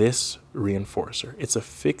get this reinforcer. It's a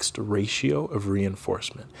fixed ratio of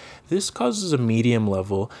reinforcement. This causes a medium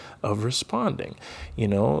level of responding.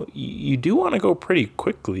 You do want to go pretty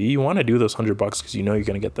quickly. You want to do those 100 bucks because you know you're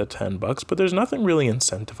going to get that $10, but there's nothing really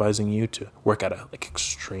incentivizing you to work at a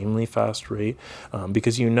extremely fast rate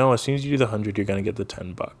because as soon as you do the 100, you're going to get the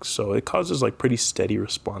 $10. So it causes pretty steady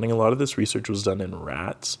responding. A lot of this research was done in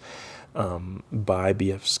rats by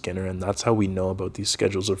B.F. Skinner, and that's how we know about these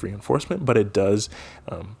schedules of reinforcement, but it does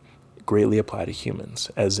greatly apply to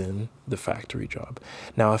humans, as in the factory job.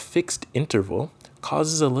 Now, a fixed interval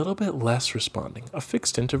causes a little bit less responding. A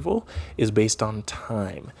fixed interval is based on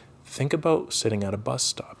time. Think about sitting at a bus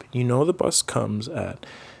stop. The bus comes at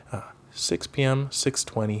 6 p.m.,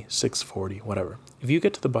 6:20, 6:40, whatever. If you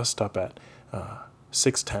get to the bus stop at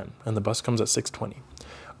 6:10 and the bus comes at 6:20,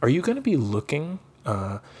 are you going to be looking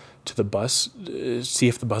to the bus, see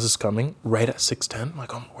if the bus is coming right at 6:10?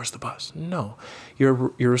 Like, oh, where's the bus? No,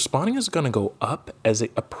 your responding is going to go up as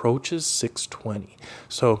it approaches 6:20.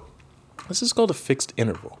 So this is called a fixed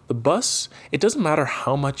interval. The bus, it doesn't matter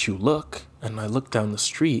how much you look, and I look down the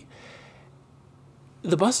street,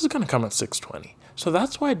 the bus is going to come at 6:20. So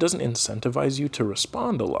that's why it doesn't incentivize you to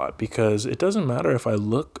respond a lot, because it doesn't matter if I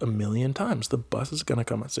look a million times, the bus is going to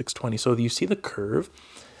come at 6:20. So you see the curve.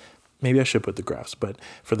 Maybe I should put the graphs, but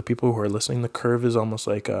for the people who are listening, the curve is almost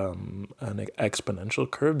like an exponential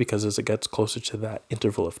curve, because as it gets closer to that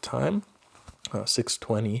interval of time,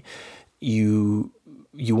 6:20,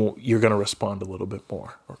 you're going to respond a little bit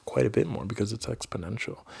more, or quite a bit more, because it's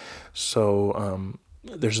exponential. So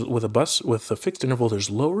there's with a fixed interval, there's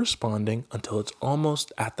low responding until it's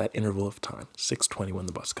almost at that interval of time, 6:20, when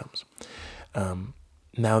the bus comes.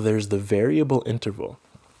 Now there's the variable interval.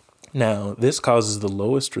 Now this causes the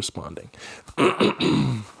lowest responding.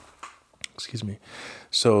 Excuse me.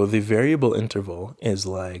 So the variable interval is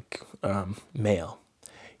like mail.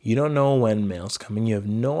 You don't know when mail's coming. You have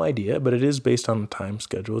no idea, but it is based on a time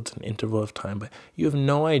schedule. It's an interval of time, but you have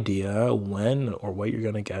no idea when or what you're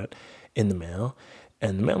going to get in the mail.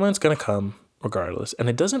 And the mailman's going to come regardless. And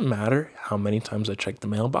it doesn't matter how many times I check the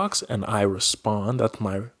mailbox and I respond. That's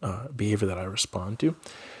my behavior that I respond to.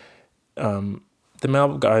 The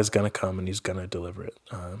mail guy is going to come and he's going to deliver it.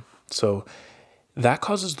 So that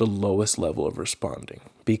causes the lowest level of responding,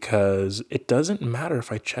 because it doesn't matter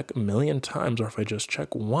if I check a million times or if I just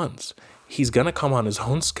check once. He's going to come on his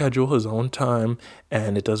own schedule, his own time,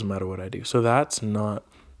 and it doesn't matter what I do. So that's not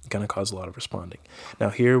going to cause a lot of responding. Now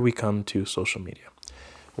here we come to social media,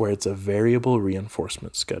 where it's a variable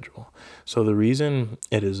reinforcement schedule. So the reason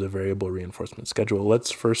it is a variable reinforcement schedule,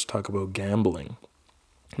 let's first talk about gambling.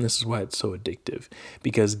 And this is why it's so addictive,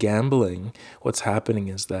 because gambling, what's happening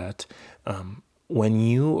is that when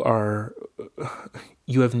you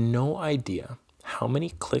have no idea how many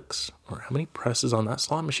clicks or how many presses on that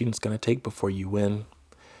slot machine it's going to take before you win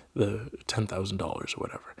the $10,000 or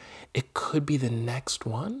whatever. It could be the next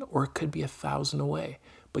one, or it could be 1,000 away,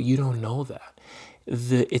 but you don't know that.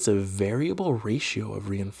 It's a variable ratio of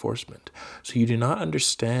reinforcement. So you do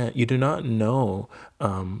not know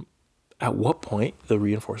at what point the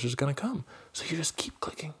reinforcer is going to come. So you just keep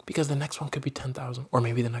clicking, because the next one could be 10,000, or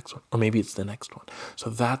maybe the next one, or maybe it's the next one.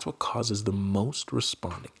 So that's what causes the most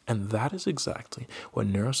responding. And that is exactly what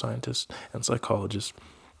neuroscientists and psychologists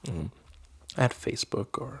at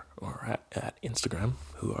Facebook or at Instagram,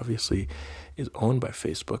 who obviously is owned by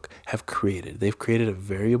Facebook, have created. They've created a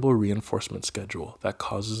variable reinforcement schedule that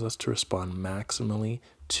causes us to respond maximally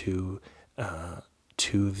to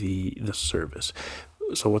the service.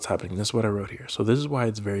 So what's happening? This is what I wrote here. So this is why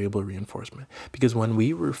it's variable reinforcement, because when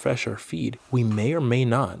we refresh our feed, we may or may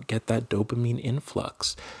not get that dopamine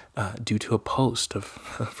influx due to a post of,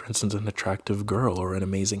 for instance, an attractive girl or an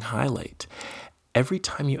amazing highlight. Every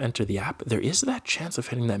time you enter the app, there is that chance of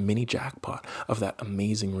hitting that mini jackpot of that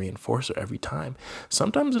amazing reinforcer every time.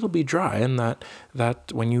 Sometimes it'll be dry, and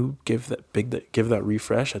that when you give that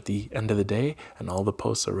refresh at the end of the day and all the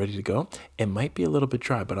posts are ready to go, it might be a little bit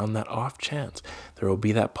dry. But on that off chance, there will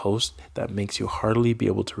be that post that makes you hardly be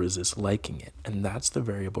able to resist liking it, and that's the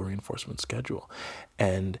variable reinforcement schedule.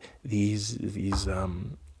 And these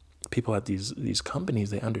people at these companies,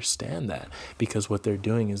 they understand that, because what they're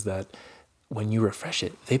doing is that when you refresh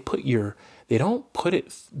it, they don't put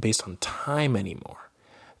it based on time anymore.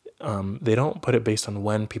 They don't put it based on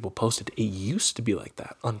when people posted. It used to be like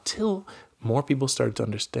that until more people started to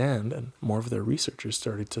understand, and more of their researchers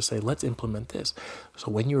started to say, let's implement this.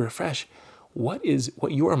 So when you refresh, what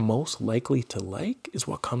you are most likely to like is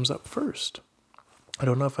what comes up first. I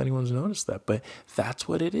don't know if anyone's noticed that, but that's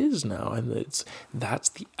what it is now. And that's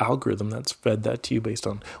the algorithm that's fed that to you based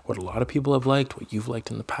on what a lot of people have liked, what you've liked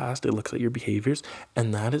in the past. It looks at your behaviors,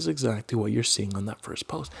 and that is exactly what you're seeing on that first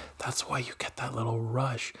post. That's why you get that little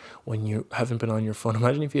rush when you haven't been on your phone.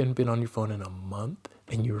 Imagine if you hadn't been on your phone in a month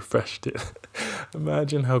and you refreshed it.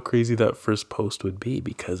 Imagine how crazy that first post would be,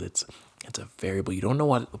 because it's a variable. You don't know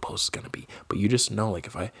what the post is going to be, but you just know, like,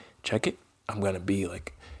 if I check it, I'm going to be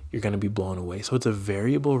like, you're going to be blown away. So it's a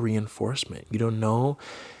variable reinforcement. You don't know.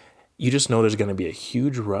 You just know there's going to be a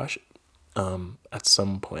huge rush at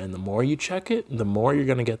some point. And the more you check it, the more you're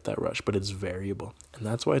going to get that rush. But it's variable. And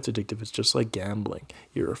that's why it's addictive. It's just like gambling.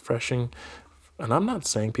 You're refreshing. And I'm not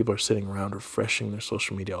saying people are sitting around refreshing their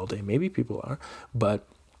social media all day. Maybe people are. But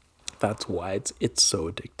that's why it's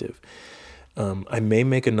so addictive. I may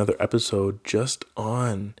make another episode just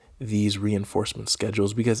on these reinforcement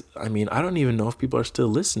schedules, because I don't even know if people are still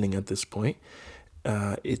listening at this point.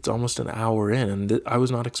 It's almost an hour in, and I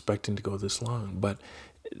was not expecting to go this long, but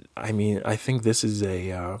I think this is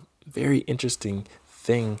a very interesting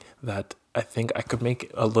thing that I think I could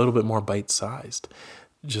make a little bit more bite-sized,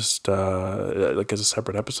 just like as a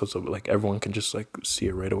separate episode, so like everyone can just like see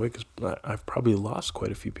it right away, because I've probably lost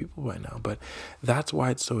quite a few people by now. But that's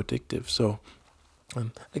why it's so addictive. So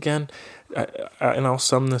Again, and I'll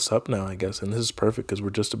sum this up now, I guess, and this is perfect because we're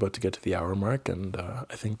just about to get to the hour mark, and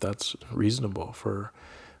I think that's reasonable for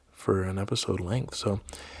an episode length. So,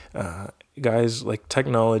 guys, like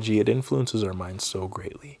technology, it influences our minds so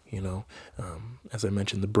greatly. As I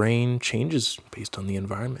mentioned, the brain changes based on the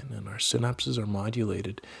environment, and our synapses are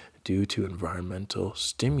modulated due to environmental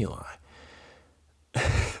stimuli. I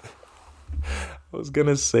was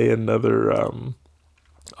gonna say a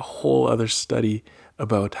whole other study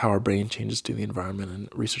about how our brain changes to the environment and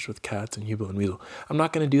research with cats and Hubo and Weasel. I'm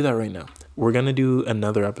not going to do that right now. We're going to do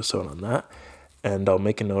another episode on that, and I'll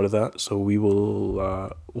make a note of that. So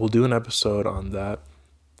we'll do an episode on that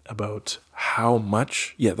about how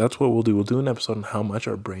much. Yeah, that's what we'll do. We'll do an episode on how much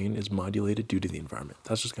our brain is modulated due to the environment.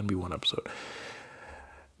 That's just going to be one episode.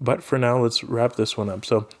 But for now, let's wrap this one up.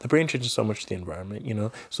 So the brain changes so much to the environment,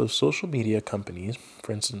 So social media companies,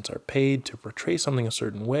 for instance, are paid to portray something a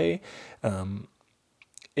certain way.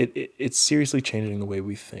 It's seriously changing the way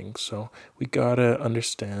we think. So we gotta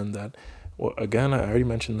understand that. Well, again, I already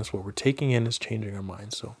mentioned this. What we're taking in is changing our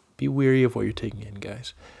minds. So be wary of what you're taking in,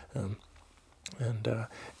 guys. And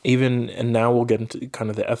now we'll get into kind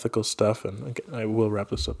of the ethical stuff, and I will wrap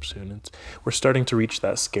this up soon. We're starting to reach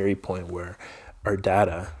that scary point where our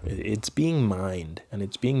data, it's being mined and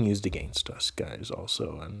it's being used against us, guys,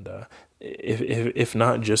 also. And if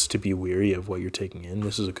not just to be wary of what you're taking in,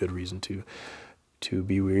 this is a good reason to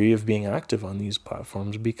be wary of being active on these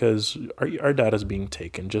platforms, because our data is being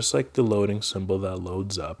taken, just like the loading symbol that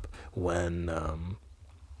loads up when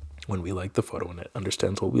we like the photo and it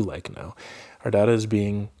understands what we like now. Our data is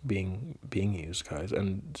being used, guys.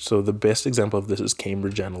 And so the best example of this is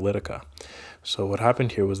Cambridge Analytica. So what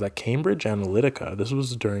happened here was that Cambridge Analytica, this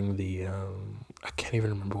was during the, I can't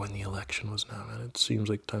even remember when the election was now, man. It seems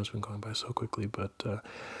like time's been going by so quickly, but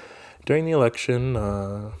during the election,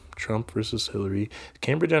 Trump versus Hillary,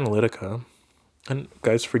 Cambridge Analytica, and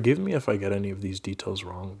guys, forgive me if I get any of these details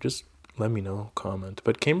wrong, just let me know, comment.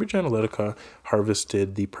 But Cambridge Analytica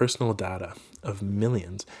harvested the personal data of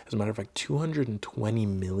millions, as a matter of fact, 220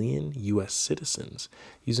 million US citizens,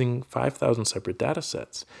 using 5,000 separate data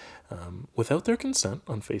sets without their consent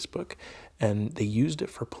on Facebook, and they used it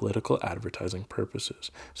for political advertising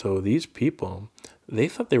purposes. So these people, they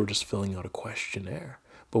thought they were just filling out a questionnaire.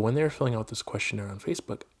 But when they were filling out this questionnaire on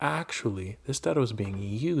Facebook, actually, this data was being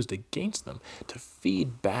used against them to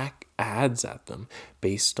feed back ads at them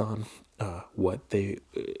based on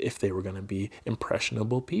if they were going to be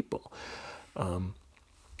impressionable people.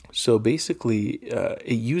 So basically,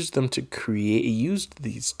 it used them to create. It used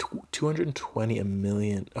these 220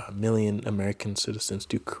 million American citizens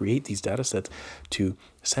to create these data sets to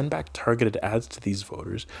send back targeted ads to these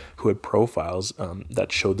voters who had profiles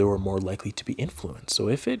that showed they were more likely to be influenced. So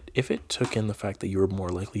if it took in the fact that you were more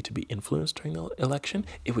likely to be influenced during the election,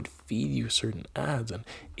 it would feed you certain ads, and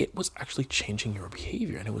it was actually changing your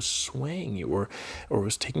behavior, and it was swaying you, or it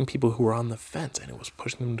was taking people who were on the fence and it was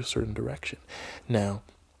pushing them to a certain direction. Now,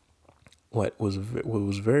 what was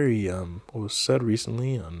said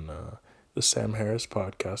recently on the Sam Harris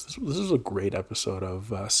podcast. This is a great episode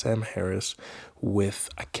of Sam Harris with,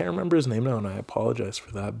 I can't remember his name now, and I apologize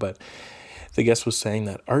for that, but the guest was saying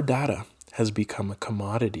that our data has become a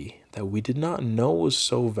commodity that we did not know was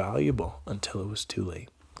so valuable until it was too late,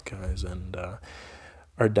 guys. And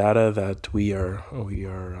our data that we are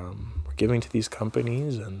giving to these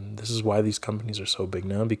companies, and this is why these companies are so big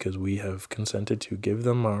now, because we have consented to give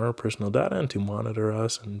them our personal data and to monitor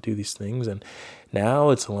us and do these things. And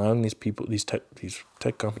now it's allowing these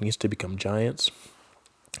tech companies to become giants,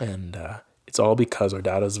 and it's all because our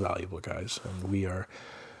data is valuable, guys, and we are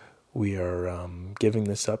giving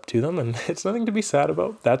this up to them, and it's nothing to be sad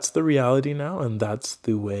about. That's the reality now, and that's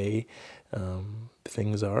the way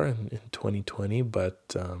things are in 2020.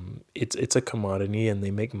 But it's a commodity, and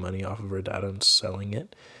they make money off of our data and selling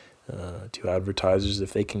it to advertisers.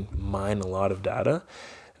 If they can mine a lot of data,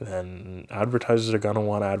 then advertisers are going to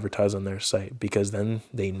want to advertise on their site, because then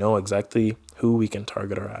they know exactly who we can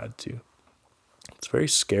target our ad to. It's very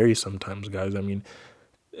scary sometimes, guys. I mean,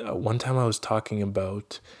 one time I was talking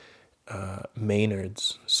about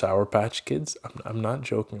Maynard's Sour Patch Kids. I'm not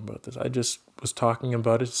joking about this. I just was talking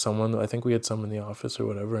about it to someone. I think we had some in the office or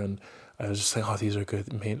whatever, and I was just saying, "Oh, these are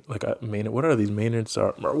good." Maynard. What are these Maynard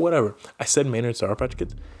Sour or whatever? I said Maynard Sour Patch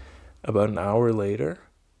Kids. About an hour later,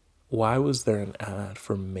 why was there an ad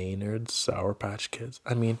for Maynard's Sour Patch Kids?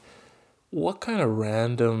 I mean, what kind of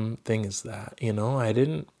random thing is that? I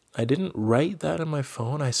didn't write that on my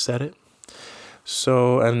phone. I said it.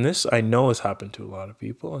 So, and this I know has happened to a lot of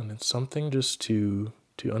people, and it's something just to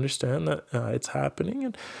understand that it's happening.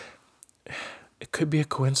 And it could be a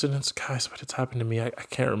coincidence, guys, but it's happened to me. I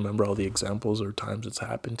can't remember all the examples or times it's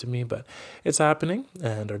happened to me, but it's happening,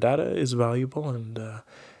 and our data is valuable, and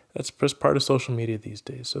that's just part of social media these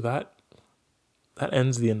days. So that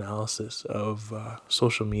ends the analysis of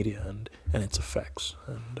social media and its effects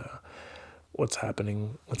and what's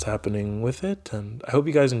happening with it. And I hope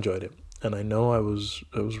you guys enjoyed it. And I know I was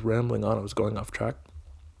rambling on. I was going off track.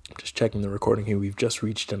 Just checking the recording here. We've just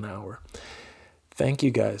reached an hour. Thank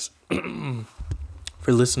you guys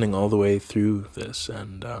for listening all the way through this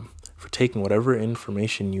and for taking whatever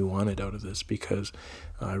information you wanted out of this, because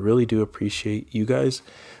I really do appreciate you guys.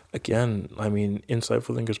 Again, I mean,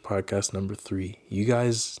 Insightful Thinkers podcast number 3. You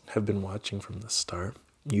guys have been watching from the start.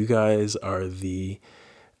 You guys are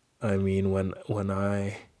when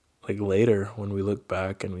I, like later, when we look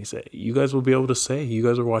back and we say, you guys will be able to say, you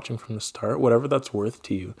guys are watching from the start, whatever that's worth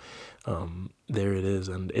to you. There it is.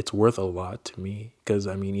 And it's worth a lot to me, because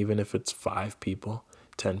I mean, even if it's 5 people,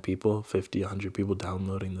 10 people, 50, 100 people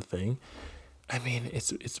downloading the thing, I mean,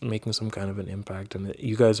 it's making some kind of an impact, and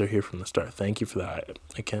you guys are here from the start. Thank you for that.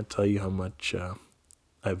 I can't tell you how much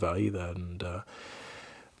I value that, and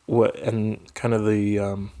kind of the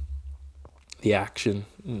action.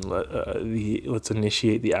 Let's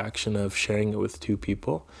initiate the action of sharing it with 2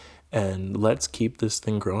 people, and let's keep this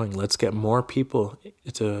thing growing. Let's get more people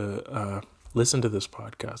to listen to this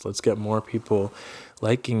podcast. Let's get more people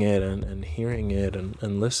liking it and hearing it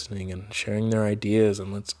and listening and sharing their ideas,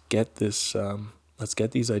 and let's get these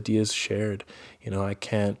ideas shared. You know,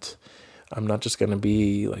 I'm not just going to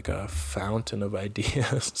be like a fountain of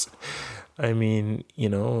ideas. I mean, you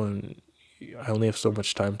know, and I only have so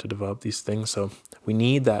much time to develop these things. So we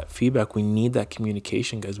need that feedback. We need that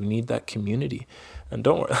communication, guys. We need that community. And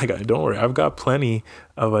don't worry. I've got plenty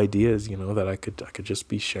of ideas, you know, that I could just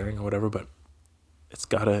be sharing or whatever, but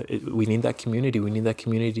we need that community. We need that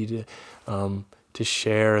community to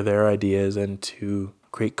share their ideas and to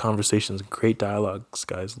create conversations and create dialogues,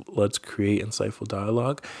 guys. Let's create insightful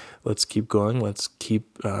dialogue. Let's keep going. Let's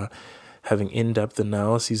keep having in-depth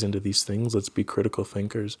analyses into these things. Let's be critical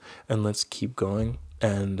thinkers, and let's keep going,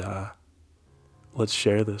 and let's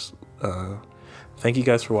share this. Thank you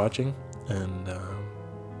guys for watching, and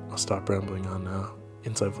I'll stop rambling on now.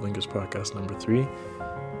 Insightful Thinkers podcast number 3.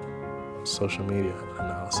 Social media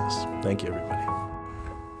analysis. Thank you, everybody.